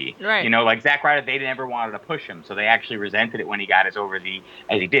to be. Right. You know, like Zack Ryder, they never wanted to push him, so they actually resented it when he got as over as he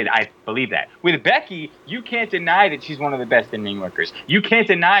did. I believe that. With Becky, you can't deny that she's one of the best in-ring workers. You can't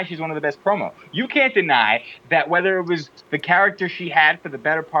deny she's one of the best promo. You can't deny that whether it was the character she had for the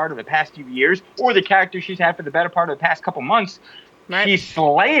better part of the past few years or the character she's had for the better part of the past couple months, right, she's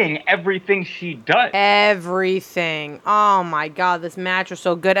slaying everything she does. Everything. Oh my God, this match was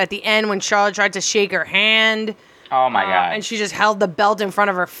so good. At the end when Charlotte tried to shake her hand. Oh my God. And she just held the belt in front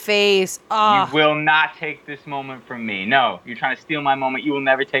of her face. Oh. You will not take this moment from me. No, you're trying to steal my moment. You will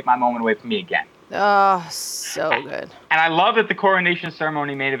never take my moment away from me again. Oh, so good. And I love that the coronation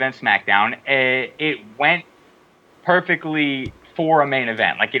ceremony main event SmackDown, it went perfectly for a main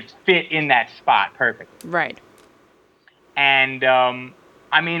event. Like, it fit in that spot perfectly. Right. And,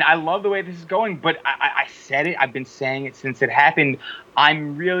 I mean, I love the way this is going, but I said it. I've been saying it since it happened.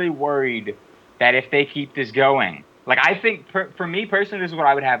 I'm really worried that if they keep this going, like, I think for me personally, this is what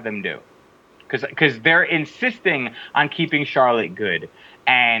I would have them do, because they're insisting on keeping Charlotte good,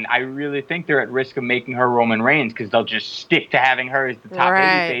 and I really think they're at risk of making her Roman Reigns, because they'll just stick to having her as the top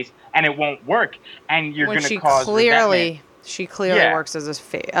babyface, and it won't work, and you're going to cause resentment. She clearly works as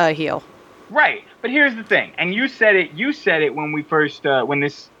a heel. Right, but here's the thing, and you said it when we first when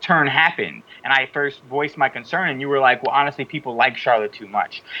this turn happened, and I first voiced my concern, and you were like, well, honestly, people like Charlotte too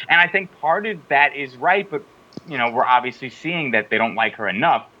much. And I think part of that is right, but, you know, we're obviously seeing that they don't like her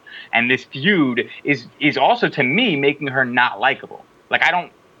enough, and this feud is also, to me, making her not likable. Like, I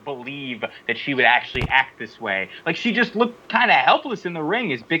don't believe that she would actually act this way. Like, she just looked kind of helpless in the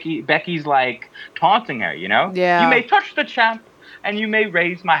ring as Becky's, like, taunting her, you know? Yeah. You may touch the champ, and you may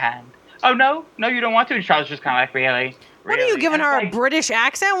raise my hand. Oh, no, you don't want to. And Charlotte's just kind of like, really? What are you giving her, a British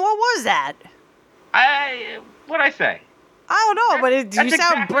accent? What was that? What'd I say? I don't know, but you sound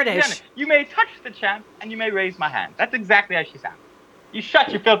exactly British. You may touch the champ, and you may raise my hand. That's exactly how she sounds. You shut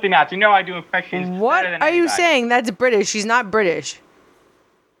your filthy mouth. You know I do impressions What better than are you anybody. saying? That's British. She's not British.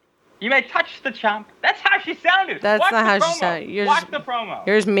 You may touch the champ. That's how she sounded. That's Watch not how the she promo. sounded. Watch the promo.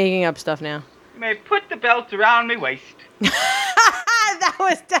 You're just making up stuff now. You may put the belt around my waist. That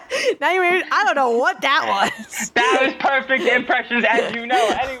was I don't know what that was. That was perfect impressions, as you know.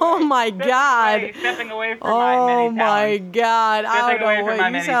 Anyway, oh my God! Stepping away from oh my God! I don't know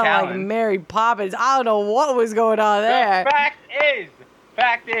what you sound like Mary Poppins. I don't know what was going on there. The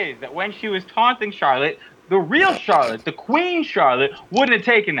fact is that when she was taunting Charlotte, the real Charlotte, the Queen Charlotte, wouldn't have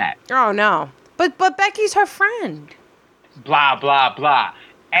taken that. Oh no! But Becky's her friend. Blah blah blah.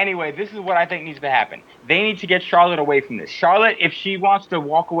 Anyway, this is what I think needs to happen. They need to get Charlotte away from this. Charlotte, if she wants to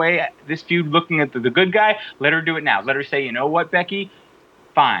walk away at this feud looking at the good guy, let her do it now. Let her say, you know what, Becky?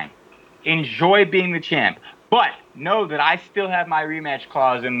 Fine. Enjoy being the champ. But know that I still have my rematch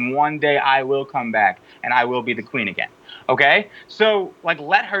clause, and one day I will come back, and I will be the queen again. Okay? So, like,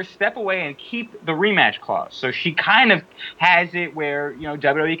 let her step away and keep the rematch clause. So she kind of has it where, you know,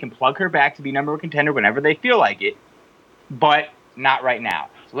 WWE can plug her back to be number one contender whenever they feel like it, but not right now.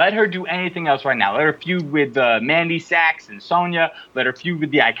 Let her do anything else right now. Let her feud with Mandy Sachs and Sonya. Let her feud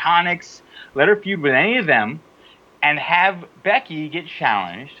with the Iconics. Let her feud with any of them, and have Becky get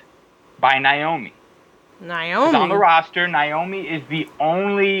challenged by Naomi. Naomi? On the roster, Naomi is the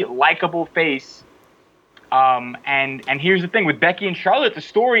only likable face. And here's the thing. With Becky and Charlotte, the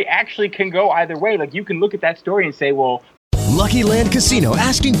story actually can go either way. Like, you can look at that story and say, well... Lucky Land Casino,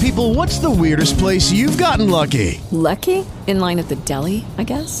 asking people, what's the weirdest place you've gotten lucky? Lucky? In line at the deli, I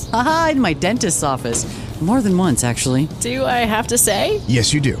guess? Aha, in my dentist's office. More than once, actually. Do I have to say?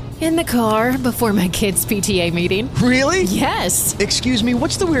 Yes, you do. In the car before my kids' PTA meeting. Really? Yes. Excuse me,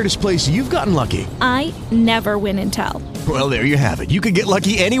 what's the weirdest place you've gotten lucky? I never win and tell. Well, there you have it. You can get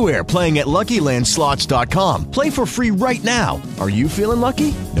lucky anywhere, playing at LuckyLandSlots.com. Play for free right now. Are you feeling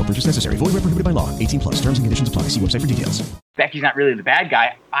lucky? No No purchase necessary. Void where prohibited by law. 18 plus. Terms and conditions apply. See website for details. Becky's not really the bad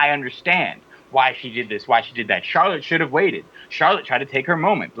guy. I understand why she did this, why she did that. Charlotte should have waited. Charlotte tried to take her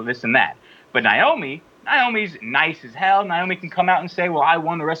moment, but this and that. But Naomi's nice as hell. Naomi can come out and say, well, I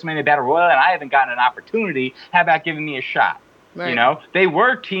won the WrestleMania Battle Royal and I haven't gotten an opportunity. How about giving me a shot? Right. You know, they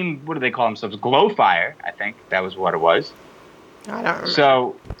were team, what do they call themselves? Glowfire, I think that was what it was. I don't remember.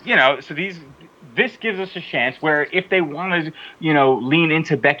 So, you know, this gives us a chance where if they want to, you know, lean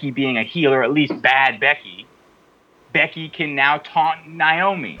into Becky being a heel, or at least bad Becky can now taunt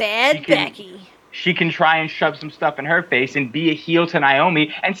Naomi. Becky. She can try and shove some stuff in her face and be a heel to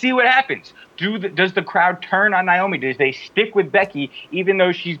Naomi and see what happens. Does the crowd turn on Naomi? Does they stick with Becky even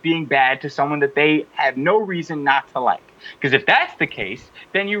though she's being bad to someone that they have no reason not to like? Because if that's the case,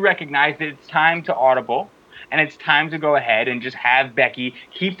 then you recognize that it's time to audible and it's time to go ahead and just have Becky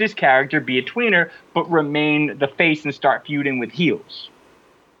keep this character, be a tweener, but remain the face and start feuding with heels.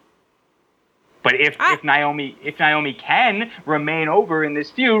 But if Naomi can remain over in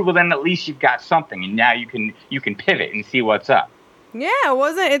this feud, well then at least you've got something, and now you can pivot and see what's up. Yeah,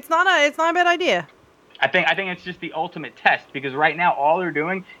 it's not a bad idea. I think it's just the ultimate test, because right now all they're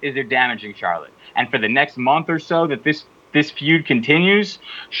doing is they're damaging Charlotte. And for the next month or so that this feud continues,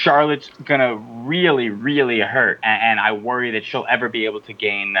 Charlotte's gonna really, really hurt, and I worry that she'll ever be able to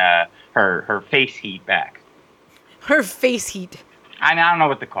gain her face heat back. Her face heat. I don't know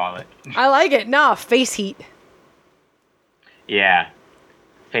what to call it. I like it. No, face heat. Yeah,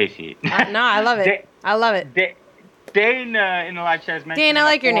 face heat. No, I love it. I love it. Dane in the live chat has mentioned Dane, I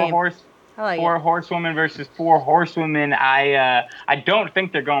like your name. I like four it. horsewomen versus 4 horsewomen. I don't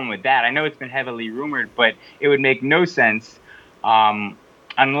think they're going with that. I know it's been heavily rumored, but it would make no sense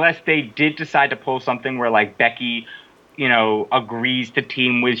unless they did decide to pull something where like Becky, you know, agrees to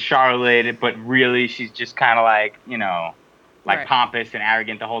team with Charlotte, but really she's just kind of like, you know, like right. Pompous and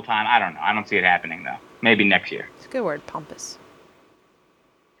arrogant the whole time. I don't know. I don't see it happening though. Maybe next year. It's a good word, pompous.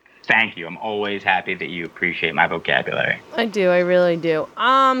 Thank you. I'm always happy that you appreciate my vocabulary. I do. I really do.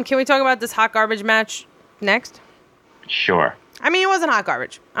 Can we talk about this hot garbage match next? Sure. I mean, it wasn't hot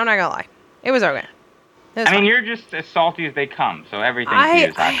garbage. I'm not gonna lie. It was okay. You're just as salty as they come, so everything to you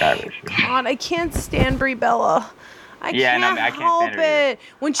is hot garbage. God, I can't stand Brie Bella. I can't help stand her it.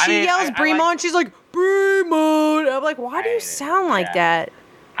 When she yells Brie Mon, she's like, Brie Mon. I'm like, why do you sound like that?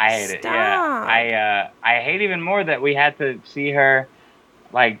 I hate it. Yeah. I hate even more that we had to see her,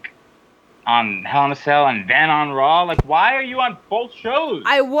 like, on Hell in a Cell and then on Raw. Like, why are you on both shows?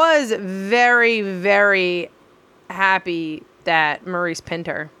 I was very, very happy that Maurice pinned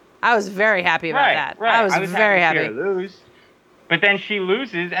her. I was very happy about that. Right. I was very happy. To see her lose. But then she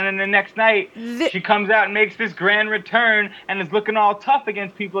loses, and then the next night, she comes out and makes this grand return and is looking all tough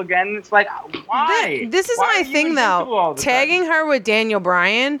against people again. And it's like, why? This is my thing, though. Tagging her with Daniel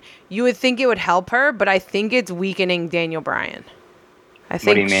Bryan, you would think it would help her, but I think it's weakening Daniel Bryan.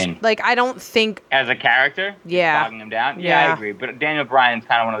 What do you mean? Like, I don't think... As a character? Yeah. Bogging him down? Yeah, I agree. But Daniel Bryan's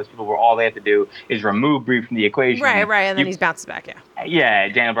kind of one of those people where all they have to do is remove Brie from the equation. Right, and then he bounces back, Yeah,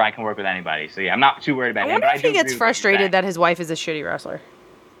 Daniel Bryan can work with anybody. So, yeah, I'm not too worried about him. I wonder if he gets frustrated that his wife is a shitty wrestler.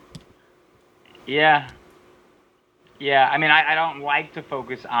 Yeah. Yeah, I mean, I don't like to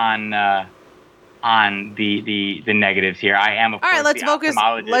focus on the negatives here. I am, of course, all right, let's focus.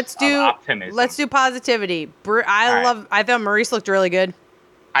 Let's do positivity. I thought Maurice looked really good.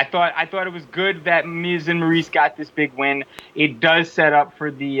 I thought it was good that Miz and Maurice got this big win. It does set up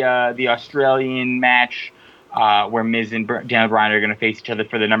for the Australian match where Miz and Daniel Bryan are going to face each other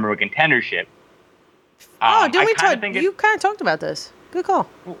for the number one contendership. Didn't we talk? You kind of talked about this. Good call.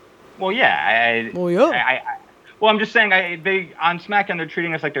 Well, yeah. I'm just saying, they on SmackDown they're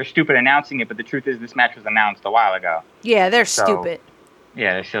treating us like they're stupid announcing it, but the truth is this match was announced a while ago. Yeah, they're stupid.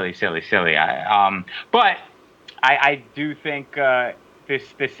 Yeah, they're silly. But I do think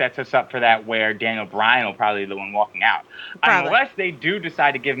this sets us up for that where Daniel Bryan will probably be the one walking out. Unless they do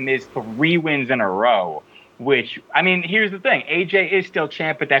decide to give Miz 3 wins in a row, which, I mean, here's the thing. AJ is still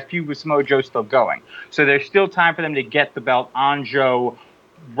champ, but that feud with Samoa Joe's still going. So there's still time for them to get the belt on Joe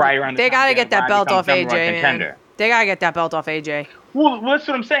right around the time. They got to get that belt off AJ, man. They got to get that belt off AJ. Well, that's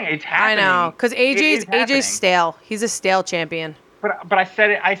what I'm saying. It's happening. I know, because AJ's stale. He's a stale champion. But I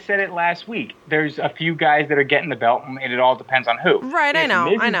said it last week. There's a few guys that are getting the belt, and it all depends on who. Right, I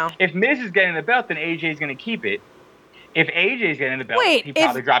know. If Miz is getting the belt, then AJ's going to keep it. If AJ's getting the belt, he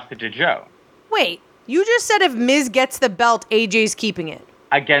probably drops it to Joe. Wait, you just said if Miz gets the belt, AJ's keeping it.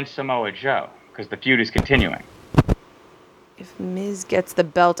 Against Samoa Joe, because the feud is continuing. If Miz gets the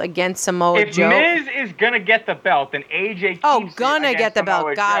belt against Samoa Joe. If Miz is gonna get the belt, then AJ keeps it against get the belt.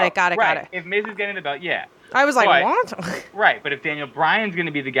 Samoa Got Joe. it. Got it. If Miz is getting the belt, yeah. I was like, But- what? Right, but if Daniel Bryan's going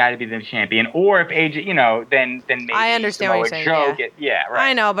to be the guy to be the champion, or if AJ, then maybe I understand Samoa what you're saying, Joe yeah. right.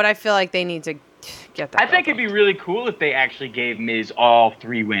 I know, but I feel like they need to get that. I think it'd be really cool if they actually gave Miz all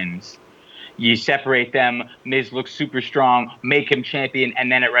 3 wins. You separate them, Miz looks super strong, make him champion,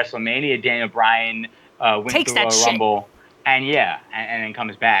 and then at WrestleMania, Daniel Bryan wins Takes the that Royal shit. Rumble, and then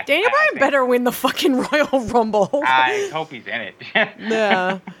comes back. Daniel Bryan better win the fucking Royal Rumble. I hope he's in it.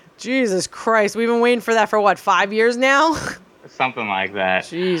 Yeah. Jesus Christ. We've been waiting for that for what, 5 years now? Something like that.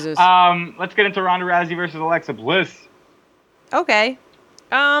 Jesus. Let's get into Ronda Rousey versus Alexa Bliss. Okay.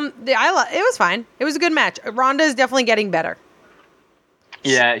 It was fine. It was a good match. Ronda is definitely getting better.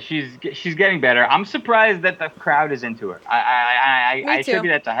 Yeah, she's getting better. I'm surprised that the crowd is into her. I Me too.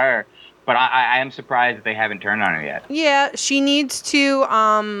 attribute that to her, but I am surprised that they haven't turned on her yet. Yeah, she needs to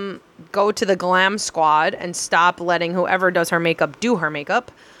go to the glam squad and stop letting whoever does her makeup do her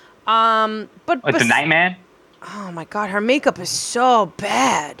makeup. But Like the Nightman? Oh my god, her makeup is so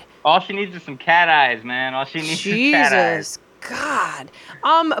bad. All she needs is some cat eyes, man. All she needs is cat eyes. Jesus God.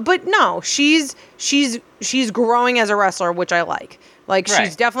 But no, she's growing as a wrestler, which I like. Like Right.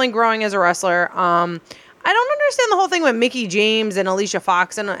 she's definitely growing as a wrestler. I don't understand the whole thing with Mickie James and Alicia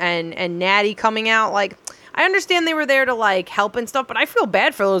Fox and Natty coming out. Like, I understand they were there to like help and stuff, but I feel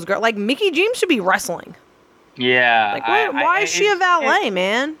bad for those girls. Like Mickie James should be wrestling. Yeah. Like, why is she a valet,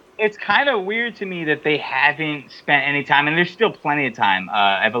 man? It's kind of weird to me that they haven't spent any time, and there's still plenty of time.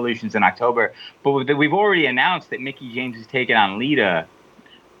 Evolution's in October, but we've already announced that Mickie James is taking on Lita.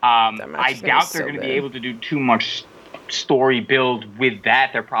 I doubt they're going to be able to do too much story build with that.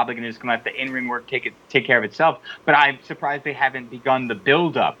 They're probably going to just come out the in-ring work, take care of itself. But I'm surprised they haven't begun the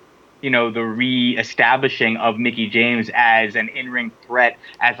build-up. The re-establishing of Mickie James as an in-ring threat,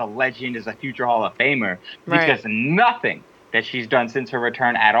 as a legend, as a future Hall of Famer, because nothing that she's done since her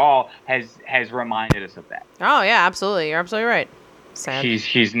return at all has reminded us of that. Oh yeah, absolutely. You're absolutely right. Sad.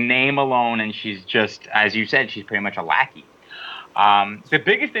 She's name alone, and she's just, as you said, she's pretty much a lackey. The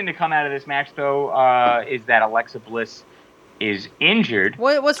biggest thing to come out of this match, though, is that Alexa Bliss is injured.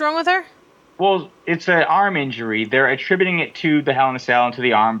 What's wrong with her? Well, it's an arm injury. They're attributing it to the Hell in a Cell and to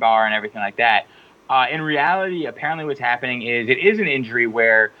the arm bar and everything like that. In reality, apparently what's happening is it is an injury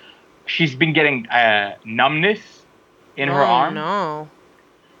where she's been getting numbness in her arm. Oh, no.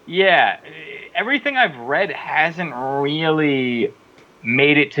 Yeah. Everything I've read hasn't really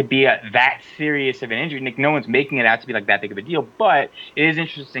made it to be that serious of an injury. No one's making it out to be like that big of a deal, but it is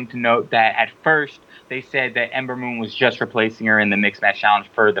interesting to note that at first they said that Ember Moon was just replacing her in the Mixed Match Challenge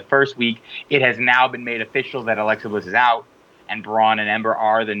for the first week. It has now been made official that Alexa Bliss is out and Braun and Ember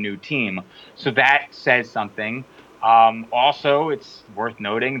are the new team. So that says something. Also, it's worth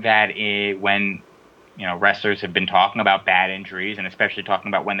noting that when wrestlers have been talking about bad injuries, and especially talking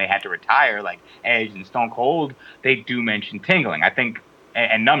about when they had to retire, like Edge and Stone Cold, they do mention tingling. I think,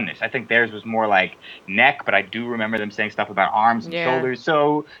 and numbness. I think theirs was more like neck, but I do remember them saying stuff about arms and shoulders.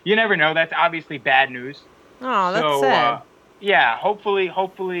 So you never know. That's obviously bad news. Oh, that's sad. Yeah,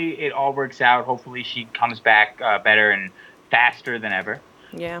 hopefully it all works out. Hopefully she comes back better and faster than ever.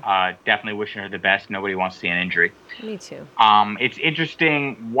 Yeah. Definitely wishing her the best. Nobody wants to see an injury. Me too. It's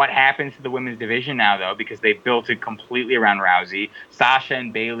interesting what happens to the women's division now, though, because they built it completely around Rousey. Sasha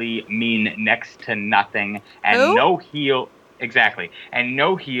and Bayley mean next to nothing, and no heel. Exactly, and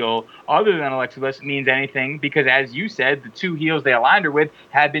no heel other than Alexa Bliss means anything because, as you said, the 2 heels they aligned her with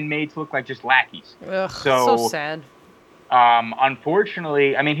have been made to look like just lackeys. Ugh, so sad.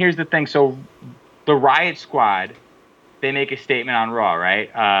 Unfortunately, I mean, here's the thing. So the Riot Squad, they make a statement on Raw, right?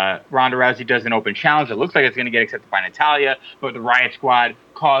 Ronda Rousey does an open challenge. It looks like it's going to get accepted by Natalya, but the Riot Squad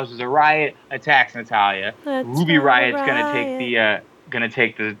causes a riot, attacks Natalya. Ruby Riot's going to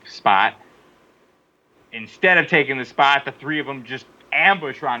take the spot. Instead of taking the spot, the 3 of them just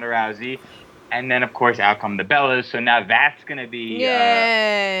ambush Ronda Rousey, and then of course out come the Bellas. So now that's going to be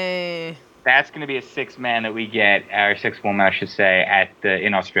that's going to be a 6-man that we get, or 6-woman, I should say,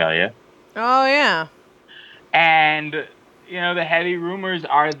 in Australia. Oh yeah. And, the heavy rumors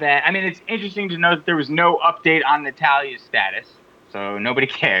are that, I mean, it's interesting to note that there was no update on Natalya's status, so nobody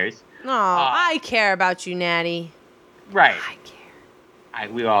cares. Oh, I care about you, Natty. Right. I care.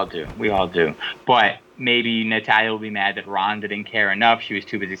 We all do. But maybe Natalya will be mad that Ronda didn't care enough. She was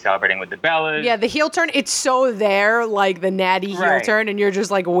too busy celebrating with the Bellas. Yeah, the heel turn, it's so there, like the Natty heel turn, and you're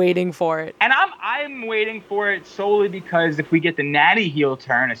just like waiting for it. And I'm waiting for it solely because if we get the Natty heel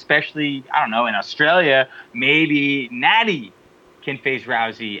turn, especially, I don't know, in Australia, maybe Natty can face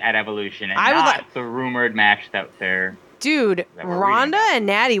Rousey at Evolution and not the rumored match that they're... Dude, Ronda and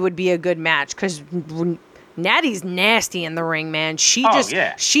Natty would be a good match because Natty's nasty in the ring, man. She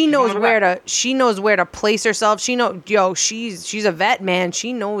She's knows where to place herself. She's a vet, man.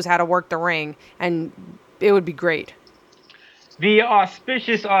 She knows how to work the ring, and it would be great. The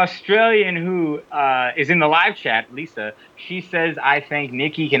auspicious Australian who is in the live chat, Lisa, she says, I think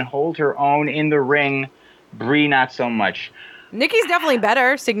Nikki can hold her own in the ring. Brie, not so much. Nikki's definitely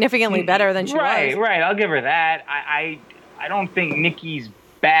better, significantly better than she was. Right. I'll give her that. I don't think Nikki's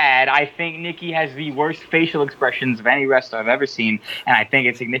bad. I think Nikki has the worst facial expressions of any wrestler I've ever seen, and I think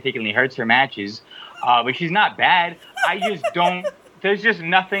it significantly hurts her matches. But she's not bad. I just don't. There's just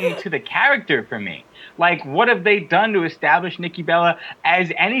nothing to the character for me. Like, what have they done to establish Nikki Bella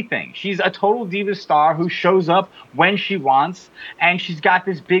as anything? She's a total diva star who shows up when she wants, and she's got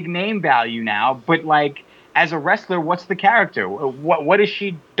this big name value now. But, like, as a wrestler, what's the character? What has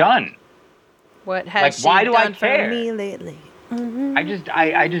she done? What has she done for me lately? Mm-hmm.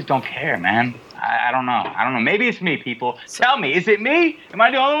 I just don't care, man. I don't know. Maybe it's me, people. Tell me, is it me? Am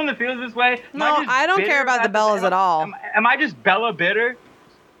I the only one that feels this way? No, I don't care about the Bellas at all. Am I just Bella bitter?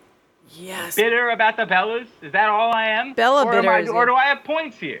 Yes. Bitter about the Bellas? Is that all I am? Bella bitter. Or do I have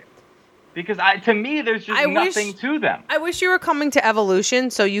points here? Because to me, there's just nothing to them. I wish you were coming to Evolution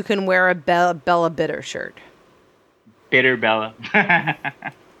so you can wear a Bella bitter shirt. Bitter Bella.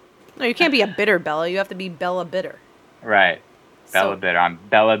 No, you can't be a bitter Bella. You have to be Bella bitter. Right. Bella bitter. I'm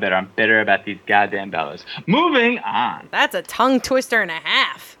Bella bitter. I'm bitter about these goddamn Bellas. Moving on. That's a tongue twister and a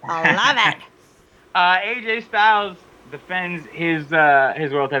half. I love it. AJ Styles defends his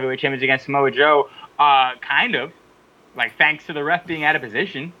World Heavyweight Championship against Samoa Joe. Kind of. Like, thanks to the ref being out of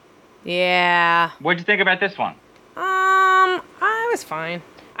position. Yeah. What'd you think about this one? I was fine.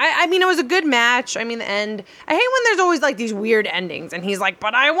 I mean, it was a good match. I mean, the end. I hate when there's always, like, these weird endings, and he's like,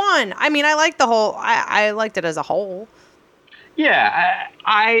 but I won. I mean, I liked the whole... I liked it as a whole. Yeah,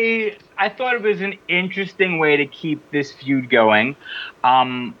 I thought it was an interesting way to keep this feud going.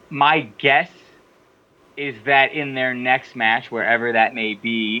 My guess is that in their next match, wherever that may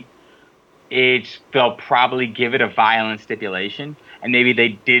be, they'll probably give it a violent stipulation, and maybe they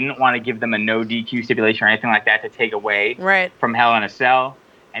didn't want to give them a no DQ stipulation or anything like that to take away from Hell in a Cell,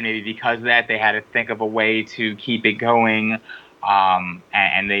 and maybe because of that they had to think of a way to keep it going.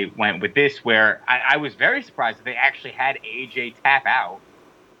 And they went with this, where I was very surprised that they actually had AJ tap out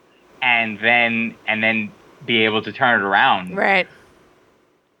and then be able to turn it around. Right.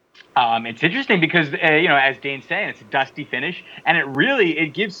 It's interesting because as Dane's saying, it's a dusty finish, and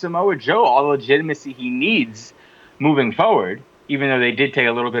it gives Samoa Joe all the legitimacy he needs moving forward, even though they did take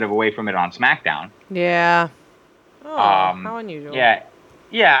a little bit away from it on SmackDown. Yeah. Oh, how unusual.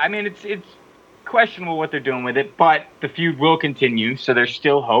 Yeah. I mean, it's questionable what they're doing with it, but the feud will continue, so there's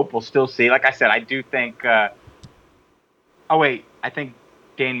still hope. We'll still see. Like I said, I do think I think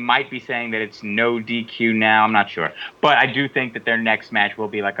Dane might be saying that it's no DQ now. I'm not sure, but I do think that their next match will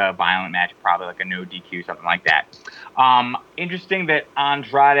be like a violent match, probably like a no DQ, something like that. Interesting that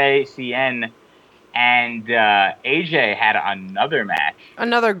Andrade Cien and AJ had another match,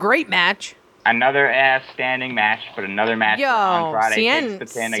 another great match. Another outstanding match, but another match where Andrade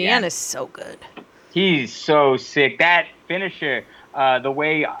takes the pin again. Cien is so good. He's so sick. That finisher, the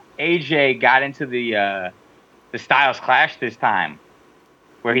way AJ got into the Styles Clash this time,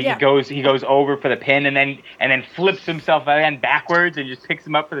 where he goes over for the pin and then flips himself again backwards and just picks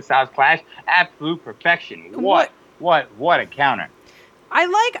him up for the Styles Clash. Absolute perfection. What a counter. I'm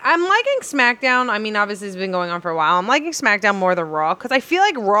liking SmackDown. I mean, obviously it's been going on for a while. I'm liking SmackDown more than Raw because I feel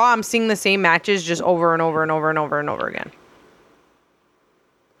like Raw I'm seeing the same matches just over and over and over and over and over again.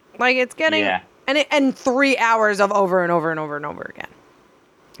 Like it's getting and 3 hours of over and over and over and over again,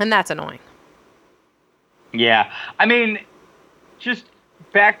 and that's annoying. Yeah, I mean, just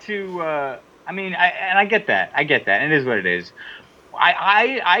back to I get that. It is what it is.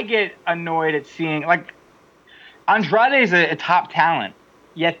 I get annoyed at seeing like Andrade is a top talent.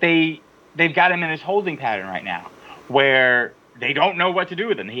 Yet they've got him in this holding pattern right now, where they don't know what to do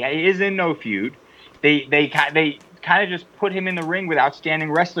with him. He is in no feud. They kind of just put him in the ring with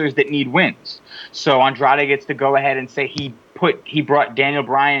outstanding wrestlers that need wins. So Andrade gets to go ahead and say he brought Daniel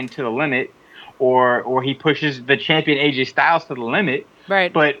Bryan to the limit, or he pushes the champion AJ Styles to the limit.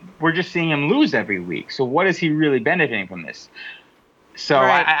 Right. But we're just seeing him lose every week. So what is he really benefiting from this? So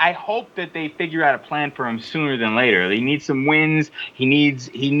I hope that they figure out a plan for him sooner than later. He needs some wins. He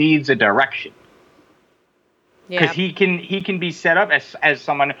needs a direction. Because he can be set up as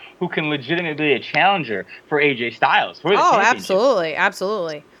someone who can legitimately be a challenger for AJ Styles. For the championship.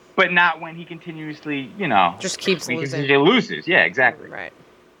 Absolutely. But not when he continuously, just keeps losing. He loses. Yeah, exactly. Right.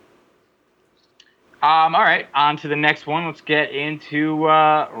 All right, on to the next one. Let's get into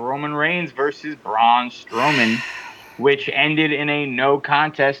Roman Reigns versus Braun Strowman, which ended in a no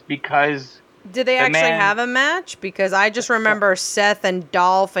contest because... Did they actually have a match? Because I just remember Seth and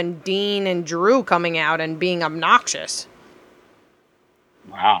Dolph and Dean and Drew coming out and being obnoxious.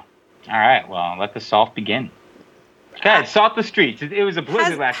 Wow. All right, well, let the salt begin. Go ahead, salt the streets. It was a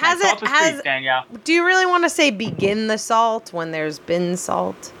blizzard last night. Salt the streets, Danielle. Do you really want to say begin the salt when there's been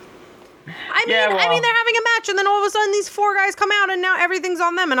salt? I mean, they're having a match, and then all of a sudden these 4 guys come out, and now everything's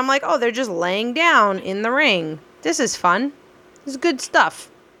on them, and I'm like, oh, they're just laying down in the ring. This is fun. This is good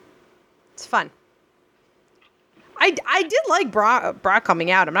stuff. It's fun. I did like Brock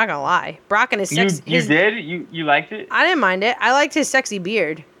coming out. I'm not gonna lie. Brock and his sex. You did? You liked it? I didn't mind it. I liked his sexy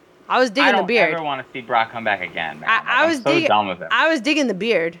beard. I was digging the beard. I don't ever want to see Brock come back again, man. I'm so done with him. I was digging the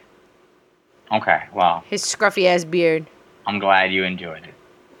beard. Okay, well. His scruffy ass beard. I'm glad you enjoyed it.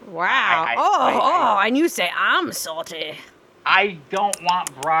 Wow. And you say I'm salty. I don't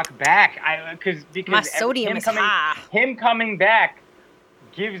want Brock back. Because my sodium is high. Him coming back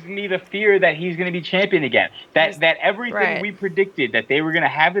gives me the fear that he's going to be champion again. That everything we predicted, that they were going to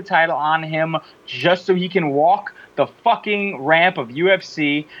have the title on him just so he can walk the fucking ramp of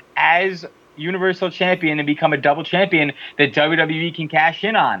UFC as Universal Champion and become a double champion that WWE can cash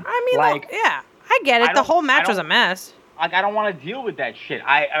in on. I mean, I get it. The whole match was a mess. Like, I don't want to deal with that shit.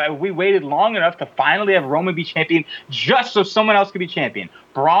 We waited long enough to finally have Roman be champion just so someone else could be champion.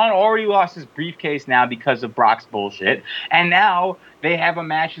 Braun already lost his briefcase now because of Brock's bullshit. And now they have a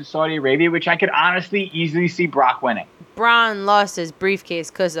match in Saudi Arabia, which I could honestly easily see Brock winning. Braun lost his briefcase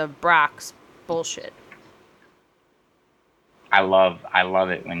because of Brock's bullshit. I love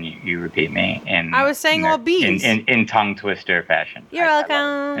it when you repeat me. I was saying all bees. In tongue twister fashion. You're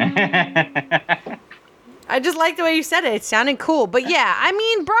welcome. I just like the way you said it. It sounded cool. But yeah, I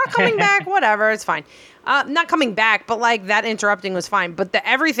mean, Brock coming back, whatever, it's fine. Not coming back, but like that interrupting was fine. But the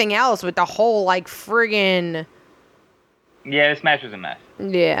everything else with the whole like friggin'... Yeah, this match was a mess.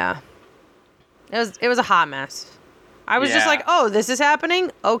 Yeah. It was a hot mess. I was just like, oh, this is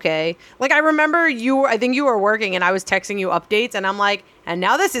happening? Okay. Like I remember I think you were working and I was texting you updates and I'm like, and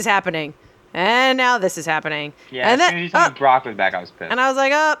now this is happening. And now this is happening. Yeah, and as soon as you told me Brock was back, I was pissed. And I was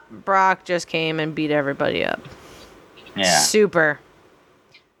like, Brock just came and beat everybody up. Yeah. Super.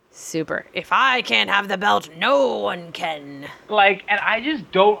 If I can't have the belt, no one can. Like, and I just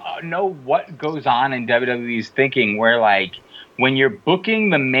don't know what goes on in WWE's thinking where, like, when you're booking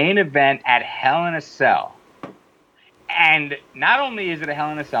the main event at Hell in a Cell, and not only is it a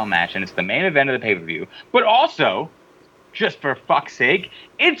Hell in a Cell match, and it's the main event of the pay-per-view, but also... just for fuck's sake,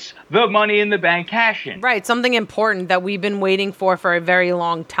 it's the Money in the Bank cash-in. Right, something important that we've been waiting for a very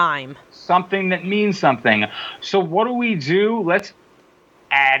long time. Something that means something. So what do? Let's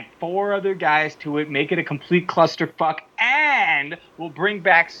add 4 other guys to it, make it a complete clusterfuck, and we'll bring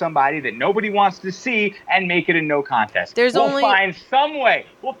back somebody that nobody wants to see and make it a no contest. We'll find some way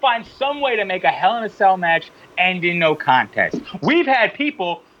to make a Hell in a Cell match end in no contest. We've had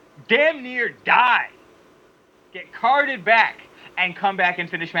people damn near die, get carted back, and come back and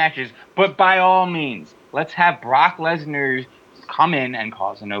finish matches. But by all means, let's have Brock Lesnar come in and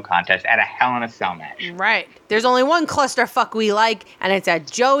cause a no contest at a Hell in a Cell match. Right. There's only one clusterfuck we like, and it's at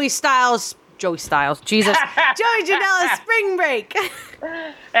Joey Styles, Jesus. Joey Janela Spring Break.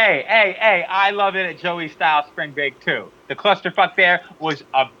 Hey, I love it at Joey Styles Spring Break too. The clusterfuck there was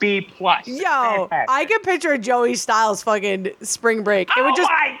a B+. Yo, fantastic. I can picture Joey Styles fucking Spring Break. It would just,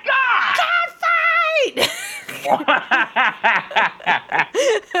 my God! Can't fight!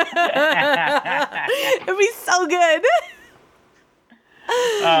 It'd be so good.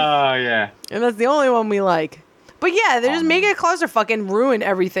 Oh, yeah. And that's the only one we like. But yeah, they just make it clusterfuck and ruin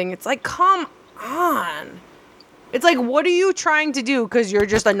everything. It's like, come on. It's like, what are you trying to do? Because you're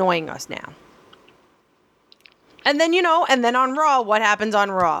just annoying us now. And then, and then on Raw, what happens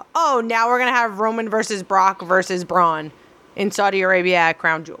on Raw? Oh, now we're going to have Roman versus Brock versus Braun in Saudi Arabia at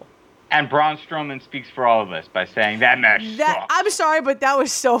Crown Jewel. And Braun Strowman speaks for all of us by saying that match sucks. I'm sorry, but that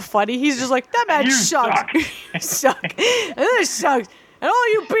was so funny. He's just like, that match sucks. You suck. And this sucks. And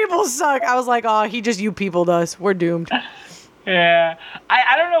all you people suck. I was like, oh, he just you peopled us. We're doomed. Yeah.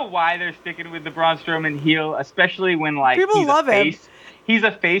 I don't know why they're sticking with the Braun Strowman heel, especially when, like, people love him. He's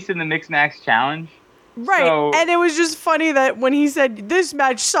a face in the Mixed Match Challenge. Right. So, and it was just funny that when he said, this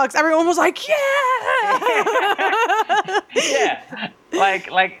match sucks, everyone was like, yeah! Yeah.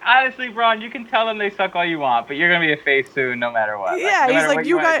 Like honestly, Braun, you can tell them they suck all you want, but you're going to be a face soon no matter what. Yeah, he's like,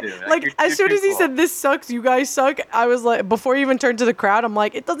 you guys, like as soon as he said, this sucks, you guys suck, I was like, before he even turned to the crowd, I'm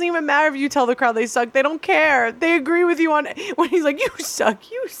like, it doesn't even matter if you tell the crowd they suck. They don't care. They agree with you on, when he's like, you suck.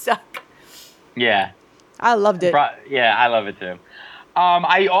 Yeah. I loved it. Yeah, I love it too.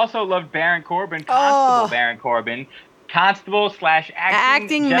 I also loved Baron Corbin, Baron Corbin, Constable /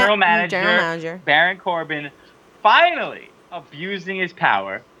 acting general manager Baron Corbin, finally abusing his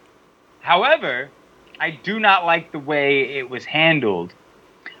power. However, I do not like the way it was handled.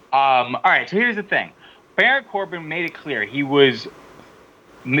 All right, so here's the thing. Baron Corbin made it clear he was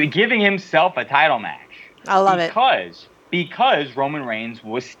giving himself a title match. I love it. Because Roman Reigns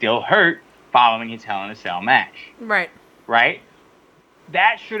was still hurt following his Hell in a Cell match. Right?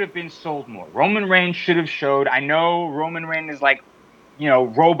 That should have been sold more. Roman Reigns should have showed. I know Roman Reigns is like,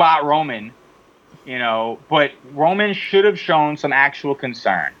 robot Roman, but Roman should have shown some actual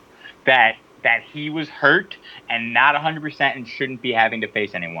concern that he was hurt and not 100% and shouldn't be having to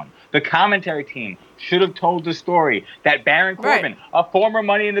face anyone. The commentary team should have told the story that Baron Corbin, a former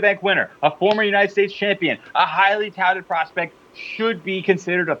Money in the Bank winner, a former United States champion, a highly touted prospect, should be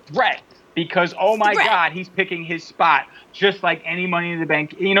considered a threat because, oh my God, he's picking his spot just like any Money in the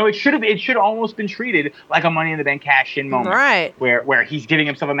Bank. It should have almost been treated like a Money in the Bank cash-in moment, where he's giving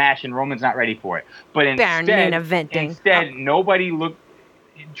himself a match and Roman's not ready for it. But instead, nobody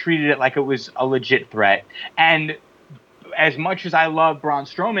treated it like it was a legit threat. And as much as I love Braun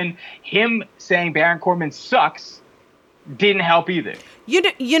Strowman, him saying Baron Corbin sucks didn't help either.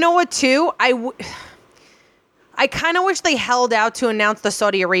 You know what, too? I kind of wish they held out to announce the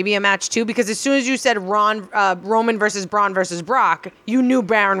Saudi Arabia match, too, because as soon as you said Roman versus Braun versus Brock, you knew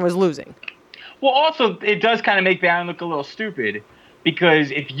Baron was losing. Well, also, it does kind of make Baron look a little stupid, because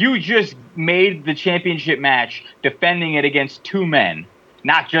if you just made the championship match defending it against two men,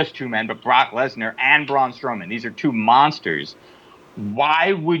 not just two men, but Brock Lesnar and Braun Strowman, these are two monsters,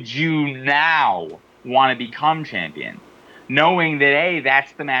 why would you now want to become champion? Knowing that, A,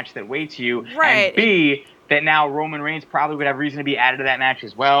 that's the match that waits you, and B, that now Roman Reigns probably would have reason to be added to that match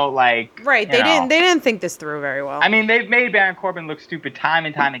as well. They didn't think this through very well. I mean, they've made Baron Corbin look stupid time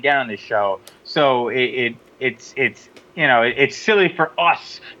and time again on this show, so it's silly for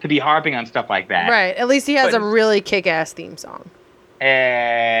us to be harping on stuff like that. Right. At least he has a really kick-ass theme song.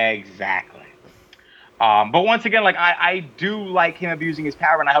 Exactly. But once again, I do like him abusing his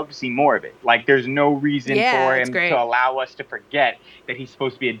power, and I hope to see more of it. There's no reason for him to allow us to forget that he's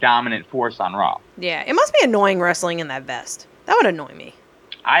supposed to be a dominant force on Raw. Yeah, it must be annoying wrestling in that vest. That would annoy me.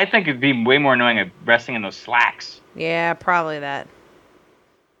 I think it'd be way more annoying wrestling in those slacks. Yeah, probably that.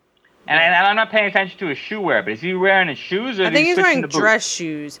 And I'm not paying attention to his shoe wear, but is he wearing his shoes? Or I think he's wearing dress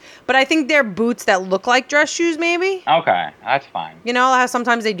shoes. But I think they're boots that look like dress shoes, maybe. Okay, that's fine. You know how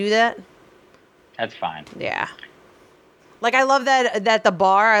sometimes they do that? That's fine. Yeah. I love that at the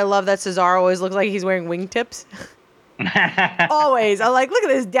bar. I love that Cesaro always looks like he's wearing wingtips. Always. I'm like, look at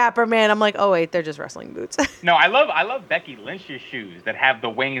this dapper man. I'm like, oh, wait, they're just wrestling boots. No, I love Becky Lynch's shoes that have the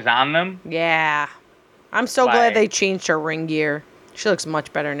wings on them. Yeah. I'm so glad they changed her ring gear. She looks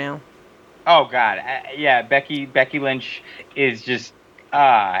much better now. Oh, God. Yeah, Becky Lynch is just...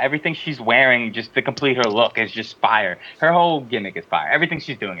 everything she's wearing, just to complete her look, is just fire. Her whole gimmick is fire. Everything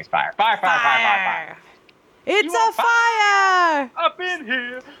she's doing is fire. Fire. It's a fire! Up in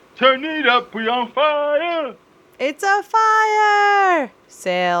here. Turn it up. We on fire. It's a fire!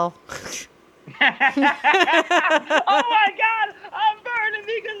 Sail. Oh, my God. I'm burning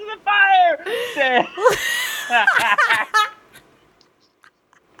because of the fire. Sail.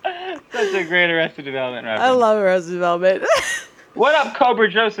 Such a great Arrested Development reference. I love Arrested Development. What up, Cobra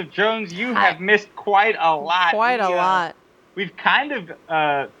Joseph Jones? You have missed quite a lot. A lot. We've kind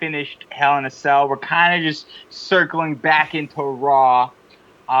of finished Hell in a Cell. We're kind of just circling back into Raw.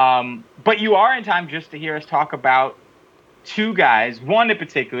 But you are in time just to hear us talk about two guys, one in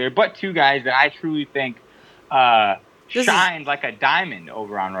particular, but two guys that I truly think shined like a diamond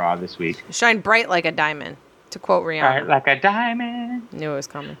over on Raw this week. Shine bright like a diamond, to quote Rihanna. Bright like a diamond. Knew it was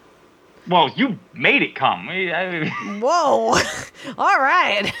coming. Well, you made it come. Whoa. All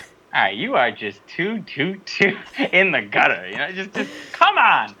right. All right, you are just too in the gutter. Just come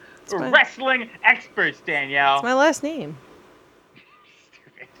on. We're wrestling experts, Danielle. It's my last name.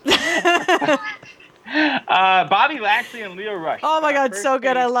 Stupid. Bobby Lashley and Lio Rush. Oh my God, so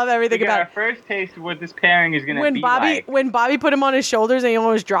good. I love everything about it. Our first taste of what this pairing is going to be like. When Bobby put him on his shoulders and he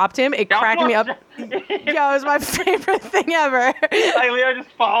almost dropped him, it cracked me up. Yeah, it was my favorite thing ever. Lio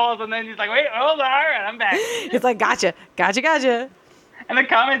just falls and then he's like, wait, hold on, and I'm back. It's like, gotcha. And the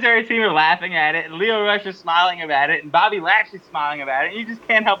commentary team are laughing at it, and Lio Rush is smiling about it, and Bobby Lashley's smiling about it, and you just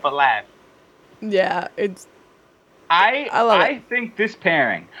can't help but laugh. Yeah, it's... I think this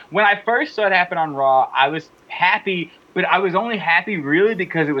pairing, when I first saw it happen on Raw, I was happy But I was only happy really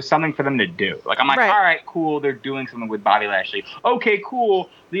because it was something for them to do. Like, I'm like, all right, cool, they're doing something with Bobby Lashley. Okay, cool,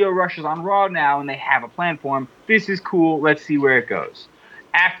 Lio Rush is on Raw now and they have a plan for him. This is cool, let's see where it goes.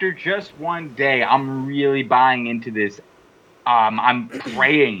 After just one day, I'm really buying into this. I'm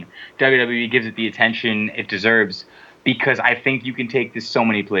praying WWE gives it the attention it deserves, because I think you can take this so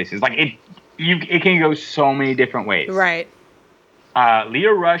many places. Like, it can go so many different ways. Right.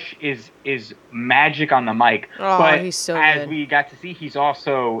 Lio Rush is magic on the mic, but he's so as good. we got to see, he's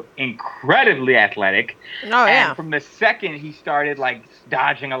also incredibly athletic. Oh, yeah. And from the second he started like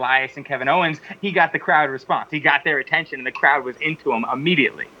dodging Elias and Kevin Owens, he got the crowd response. He got their attention, and the crowd was into him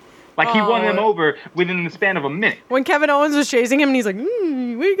immediately. Like, he won them over within the span of a minute. When Kevin Owens was chasing him, and he's like, where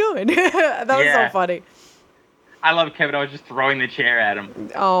you going? That was so funny. I love Kevin Owens just throwing the chair at him.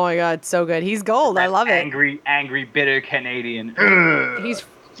 Oh my God, so good. He's gold. I love it. Angry, bitter Canadian.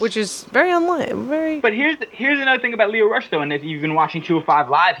 Which is very unlike. But here's another thing about Lio Rush, though, and if you've been watching 205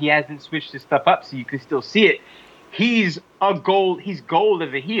 Live, he hasn't switched his stuff up so you can still see it. He's gold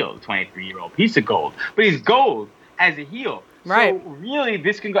as a heel, the 23-year-old piece of gold. But he's gold as a heel. Right. So really,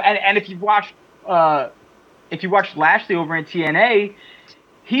 this can go. And if you've watched Lashley over in TNA,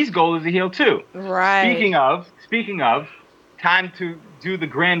 he's gold as a heel too. Right. Speaking of, time to do the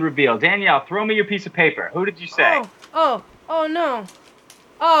grand reveal. Danielle, throw me your piece of paper. Who did you say? Oh no.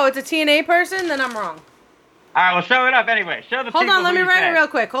 Oh, it's a TNA person? Then I'm wrong. All right, well, show it up anyway. Show the people. Hold on, let who me you write said. it real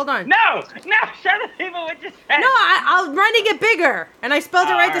quick. Hold on. No, show the people what you said. No, I'll writing it bigger, and I spelled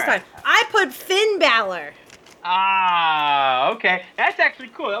it right this time. I put Finn Balor. Okay. That's actually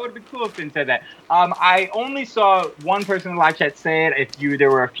cool. That would have been cool if Finn said that. I only saw one person in the live chat say it. There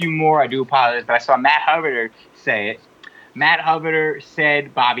were a few more, I do apologize, but I saw Matt Huberter say it. Matt Huberter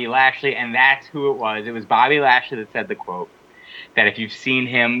said Bobby Lashley, and that's who it was. It was Bobby Lashley that said the quote, that if you've seen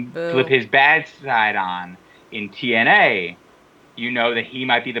him flip his bad side on in TNA, you know that he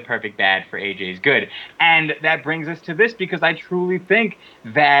might be the perfect bad for AJ's good. And that brings us to this, because I truly think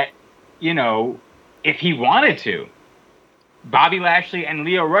that, if he wanted to, Bobby Lashley and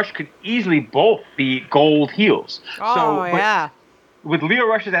Lio Rush could easily both be gold heels. Yeah. With Lio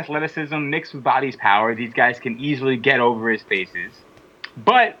Rush's athleticism mixed with Bobby's power, these guys can easily get over his faces.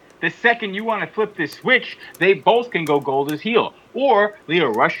 But the second you want to flip this switch, they both can go gold as heel. Or Lio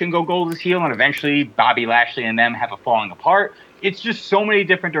Rush can go gold as heel, and eventually Bobby Lashley and them have a falling apart. It's just so many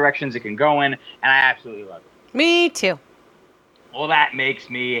different directions it can go in, and I absolutely love it. Me too. Well, that makes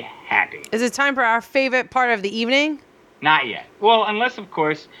me happy. Is it time for our favorite part of the evening? Not yet. Well, unless, of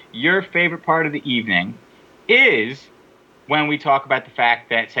course, your favorite part of the evening is when we talk about the fact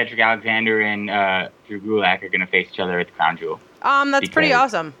that Cedric Alexander and Drew Gulak are going to face each other at the Crown Jewel. That's pretty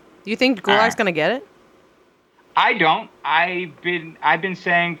awesome. Do you think Gulak's going to get it? I don't. I've been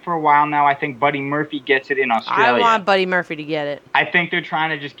saying for a while now, I think Buddy Murphy gets it in Australia. I want Buddy Murphy to get it. I think they're trying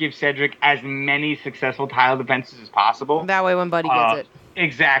to just give Cedric as many successful title defenses as possible. That way when Buddy gets it.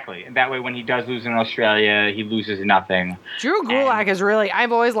 Exactly. And that way when he does lose in Australia, he loses nothing. Drew Gulak is really,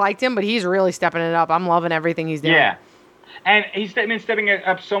 I've always liked him, but he's really stepping it up. I'm loving everything he's doing. Yeah. And he's been stepping it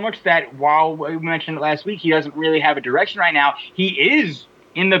up so much that while we mentioned it last week, he doesn't really have a direction right now. He is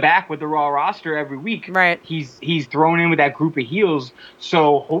in the back with the Raw roster every week. Right. He's thrown in with that group of heels.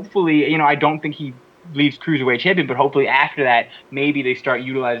 So hopefully, I don't think he leaves Cruiserweight champion, but hopefully after that, maybe they start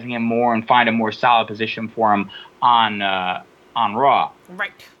utilizing him more and find a more solid position for him on Raw.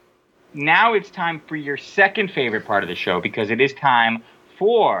 Right. Now it's time for your second favorite part of the show, because it is time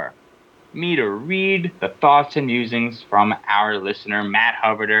for me to read the thoughts and musings from our listener, Matt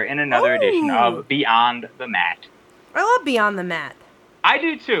Huberter, in another edition of Beyond the Mat. I love Beyond the Mat. I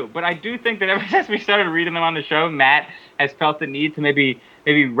do too, but I do think that ever since we started reading them on the show, Matt has felt the need to maybe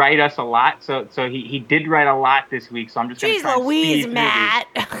write us a lot. So he did write a lot this week. So I'm just going to try Louise, Matt.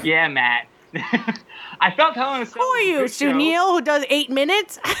 Yeah, Matt. I felt Hell in a Cell. Who are you, Sunil, who does 8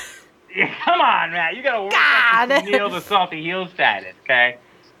 minutes? Yeah, come on, Matt. You got to work up to Sunil the salty heel status, okay?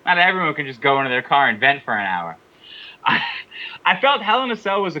 Not everyone can just go into their car and vent for an hour. I felt Hell in a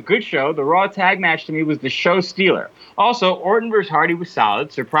Cell was a good show. The Raw tag match to me was the show stealer. Also, Orton vs. Hardy was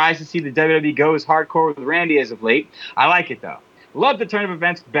solid. Surprised to see the WWE go as hardcore with Randy as of late. I like it, though. Love the turn of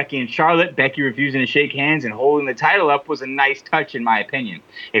events with Becky and Charlotte. Becky refusing to shake hands and holding the title up was a nice touch, in my opinion.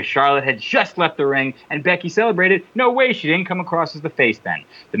 If Charlotte had just left the ring and Becky celebrated, no way she didn't come across as the face then.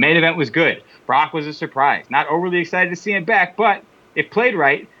 The main event was good. Brock was a surprise. Not overly excited to see him back, but if played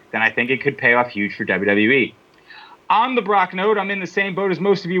right, then I think it could pay off huge for WWE. On the Brock note, I'm in the same boat as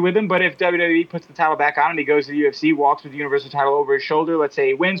most of you with him, but if WWE puts the title back on him, he goes to the UFC, walks with the Universal title over his shoulder, let's say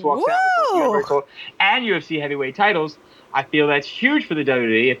he wins, walks out with both the Universal and UFC heavyweight titles, I feel that's huge for the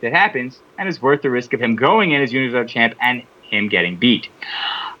WWE if it happens, and it's worth the risk of him going in as Universal Champ and him getting beat.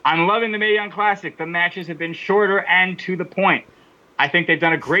 I'm loving the Mae Young Classic. The matches have been shorter and to the point. I think they've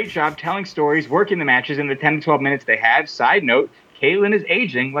done a great job telling stories, working the matches in the 10 to 12 minutes they have. Side note, Caitlyn is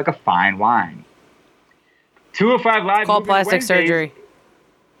aging like a fine wine. 205 Live. Called plastic surgery.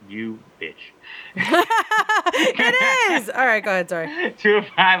 You bitch. It is. All right, go ahead. Sorry.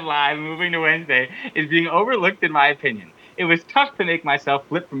 205 Live moving to Wednesday is being overlooked in my opinion. It was tough to make myself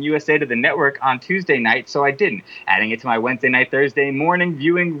flip from USA to the network on Tuesday night, so I didn't. Adding it to my Wednesday night, Thursday morning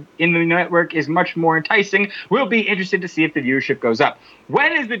viewing in the network is much more enticing. We'll be interested to see if the viewership goes up.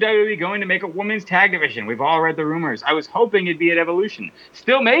 When is the WWE going to make a women's tag division? We've all read the rumors. I was hoping it'd be at Evolution.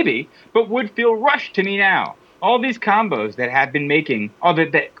 Still maybe, but would feel rushed to me now. All these combos that have been making, all these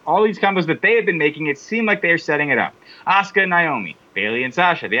combos that they have been making, it seemed like they are setting it up. Asuka and Naomi, Bayley and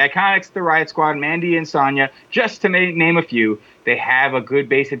Sasha, the Iconics, the Riot Squad, Mandy and Sonya, just to name a few. They have a good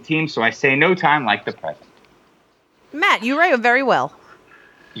base of teams, so I say no time like the present. Matt, you write very well.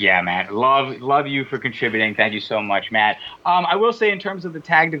 Yeah, Matt. Love you for contributing. Thank you so much, Matt. I will say in terms of the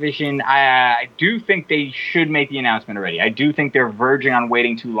tag division, I do think they should make the announcement already. I do think they're verging on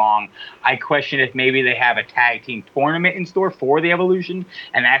waiting too long. I question if maybe they have a tag team tournament in store for the Evolution,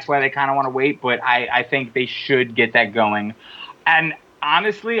 and that's why they kind of want to wait, but I think they should get that going. And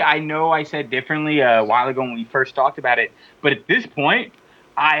honestly, I know I said differently a while ago when we first talked about it, but at this point,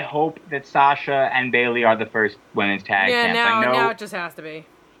 I hope that Sasha and Bayley are the first women's tag champs. Now it just has to be.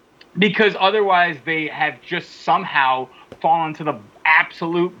 Because otherwise they have just somehow fallen to the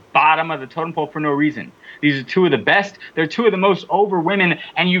absolute bottom of the totem pole for no reason. These are two of the best. They're two of the most over women,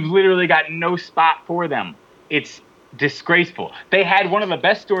 and you've literally got no spot for them. It's disgraceful. They had one of the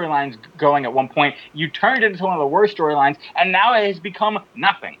best storylines going at one point. You turned it into one of the worst storylines, and now it has become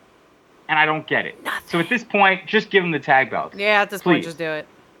nothing. And I don't get it. Nothing. So at this point, just give them the tag belts. Yeah, at this point, just do it.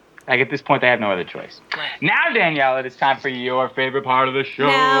 Like, at this point, they have no other choice. Right. Now, Danielle, it is time for your favorite part of the show.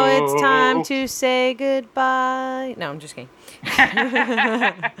 Now it's time to say goodbye. No, I'm just kidding.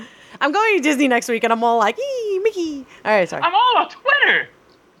 I'm going to Disney next week, and I'm all like, ee, Mickey. All right, sorry. I'm all on Twitter.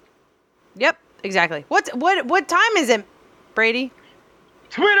 Yep, exactly. What time is it, Brady?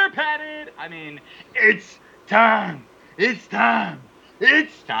 Twitter padded. I mean, it's time. It's time.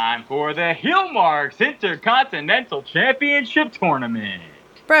 It's time for the Heel Marks Intercontinental Championship Tournament.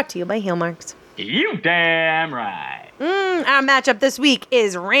 Brought to you by Heel Marks. You damn right. Our matchup this week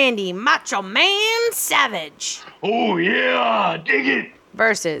is Randy Macho Man Savage. Oh, yeah. Dig it.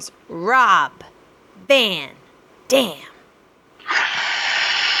 Versus Rob Van Dam.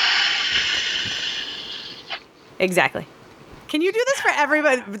 Exactly. Can you do this for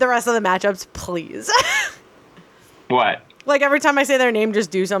everybody, the rest of the matchups, please? What? Like every time I say their name,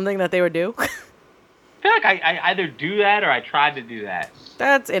 just do something that they would do. I feel like I either do that or I tried to do that.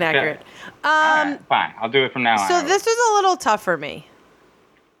 That's inaccurate. All right, fine. I'll do it from now on. So this was a little tough for me.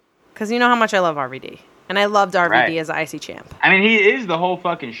 Because you know how much I love RVD. And I loved RVD as IC champ. I mean, he is the whole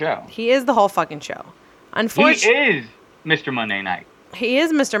fucking show. He is the whole fucking show. Unfortunately, he is Mr. Monday Night. He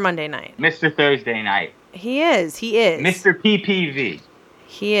is Mr. Monday Night. Mr. Thursday Night. He is. Mr. PPV.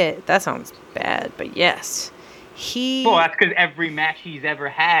 He is. That sounds bad, but yes. Well, that's because every match he's ever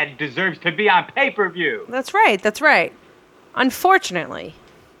had deserves to be on pay-per-view. That's right. Unfortunately.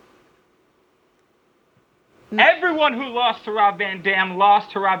 Everyone who lost to Rob Van Dam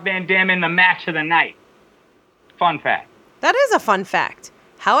lost to Rob Van Dam in the match of the night. Fun fact. That is a fun fact.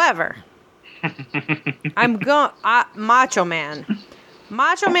 However, Macho Man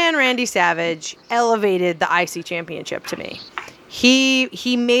Randy Savage elevated the IC championship to me.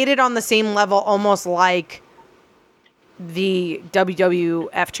 He made it on the same level almost like the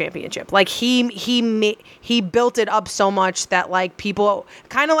WWF championship. Like he built it up so much that like people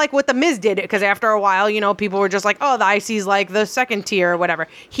kind of like what the Miz did, because after a while, you know, people were just like, oh, the IC's like the second tier or whatever.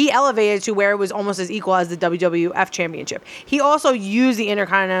 He elevated to where it was almost as equal as the WWF championship. He also used the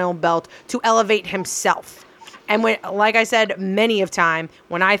Intercontinental belt to elevate himself. And when, like I said many of time,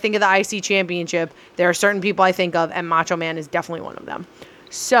 when I think of the IC championship, there are certain people I think of, and Macho Man is definitely one of them.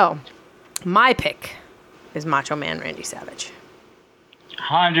 So my pick is Macho Man Randy Savage.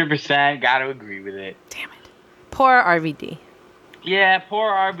 100%. Got to agree with it. Damn it. Poor RVD. Yeah,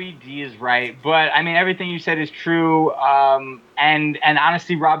 poor RVD is right. But, I mean, everything you said is true. And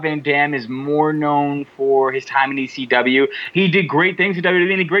honestly, Rob Van Dam is more known for his time in ECW. He did great things in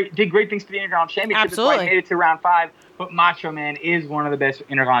WWE, and he did great things for the Intercontinental Championship. Absolutely. That's why he made it to round 5. But Macho Man is one of the best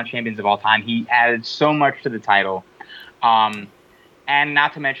Intercontinental Champions of all time. He added so much to the title. And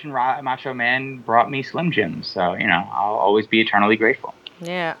not to mention, Macho Man brought me Slim Jim, so I'll always be eternally grateful.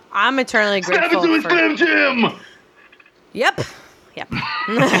 Yeah, I'm eternally grateful. Step into Slim Jim. Yep.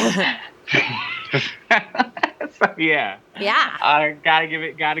 So yeah. I gotta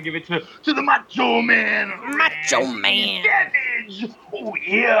give it to the Macho Man. Macho Man. Savage. Oh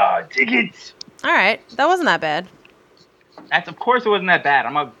yeah, dig it. All right, that wasn't that bad. Of course it wasn't that bad.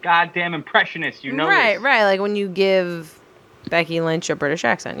 I'm a goddamn impressionist, you know. Right, this. right. Like when you give Becky Lynch a British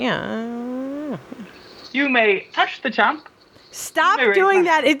accent. Yeah. You may touch the chump. Stop doing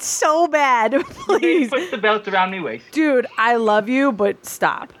that. It's so bad. Please. Put the belt around my waist. Dude, I love you, but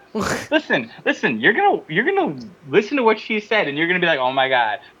stop. Listen. You're gonna listen to what she said, and you're gonna be like, "Oh my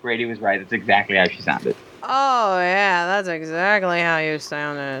God, Brady was right. That's exactly how she sounded." Oh yeah, that's exactly how you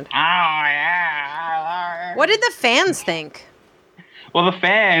sounded. Oh yeah. What did the fans think? Well, the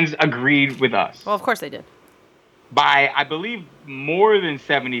fans agreed with us. Well, of course they did. By, I believe, more than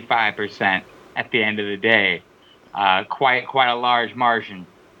 75% at the end of the day. Quite a large margin.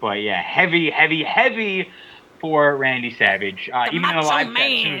 But yeah, heavy for Randy Savage. Even in the live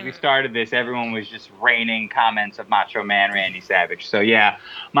chat, as soon as we started this, everyone was just raining comments of Macho Man Randy Savage. So yeah,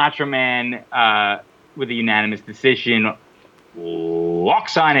 Macho Man, with a unanimous decision,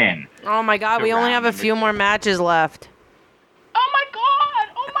 walks on in. Oh my God, we only have a few more matches left. Oh my God!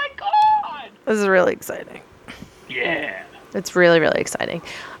 This is really exciting. Yeah. It's really, really exciting.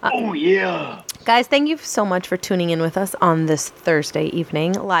 Oh yeah. Guys, thank you so much for tuning in with us on this Thursday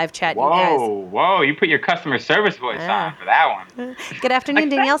evening live chat. Whoa, you put your customer service voice on for that one. Good afternoon,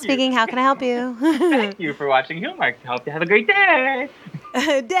 Danielle speaking. How can I help you? Thank you for watching Hillmark. Hope you have a great day.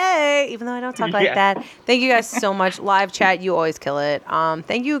 Even though I don't talk like that. Thank you guys so much. Live chat, you always kill it.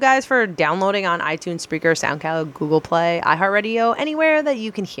 Thank you guys for downloading on iTunes, Spreaker, SoundCloud, Google Play, iHeartRadio, anywhere that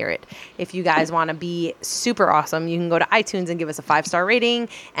you can hear it. If you guys want to be super awesome, you can go to iTunes and give us a 5-star rating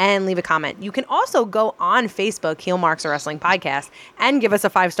and leave a comment. You can also go on Facebook, Heel Marks Wrestling Podcast, and give us a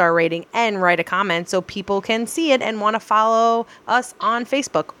 5-star rating and write a comment so people can see it and want to follow us on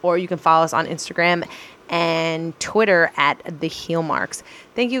Facebook. Or you can follow us on Instagram and Twitter at The Heel Marks.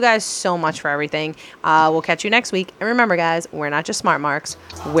 Thank you guys so much for everything. We'll catch you next week. And remember, guys, we're not just smart marks,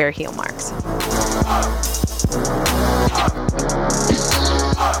 we're heel marks.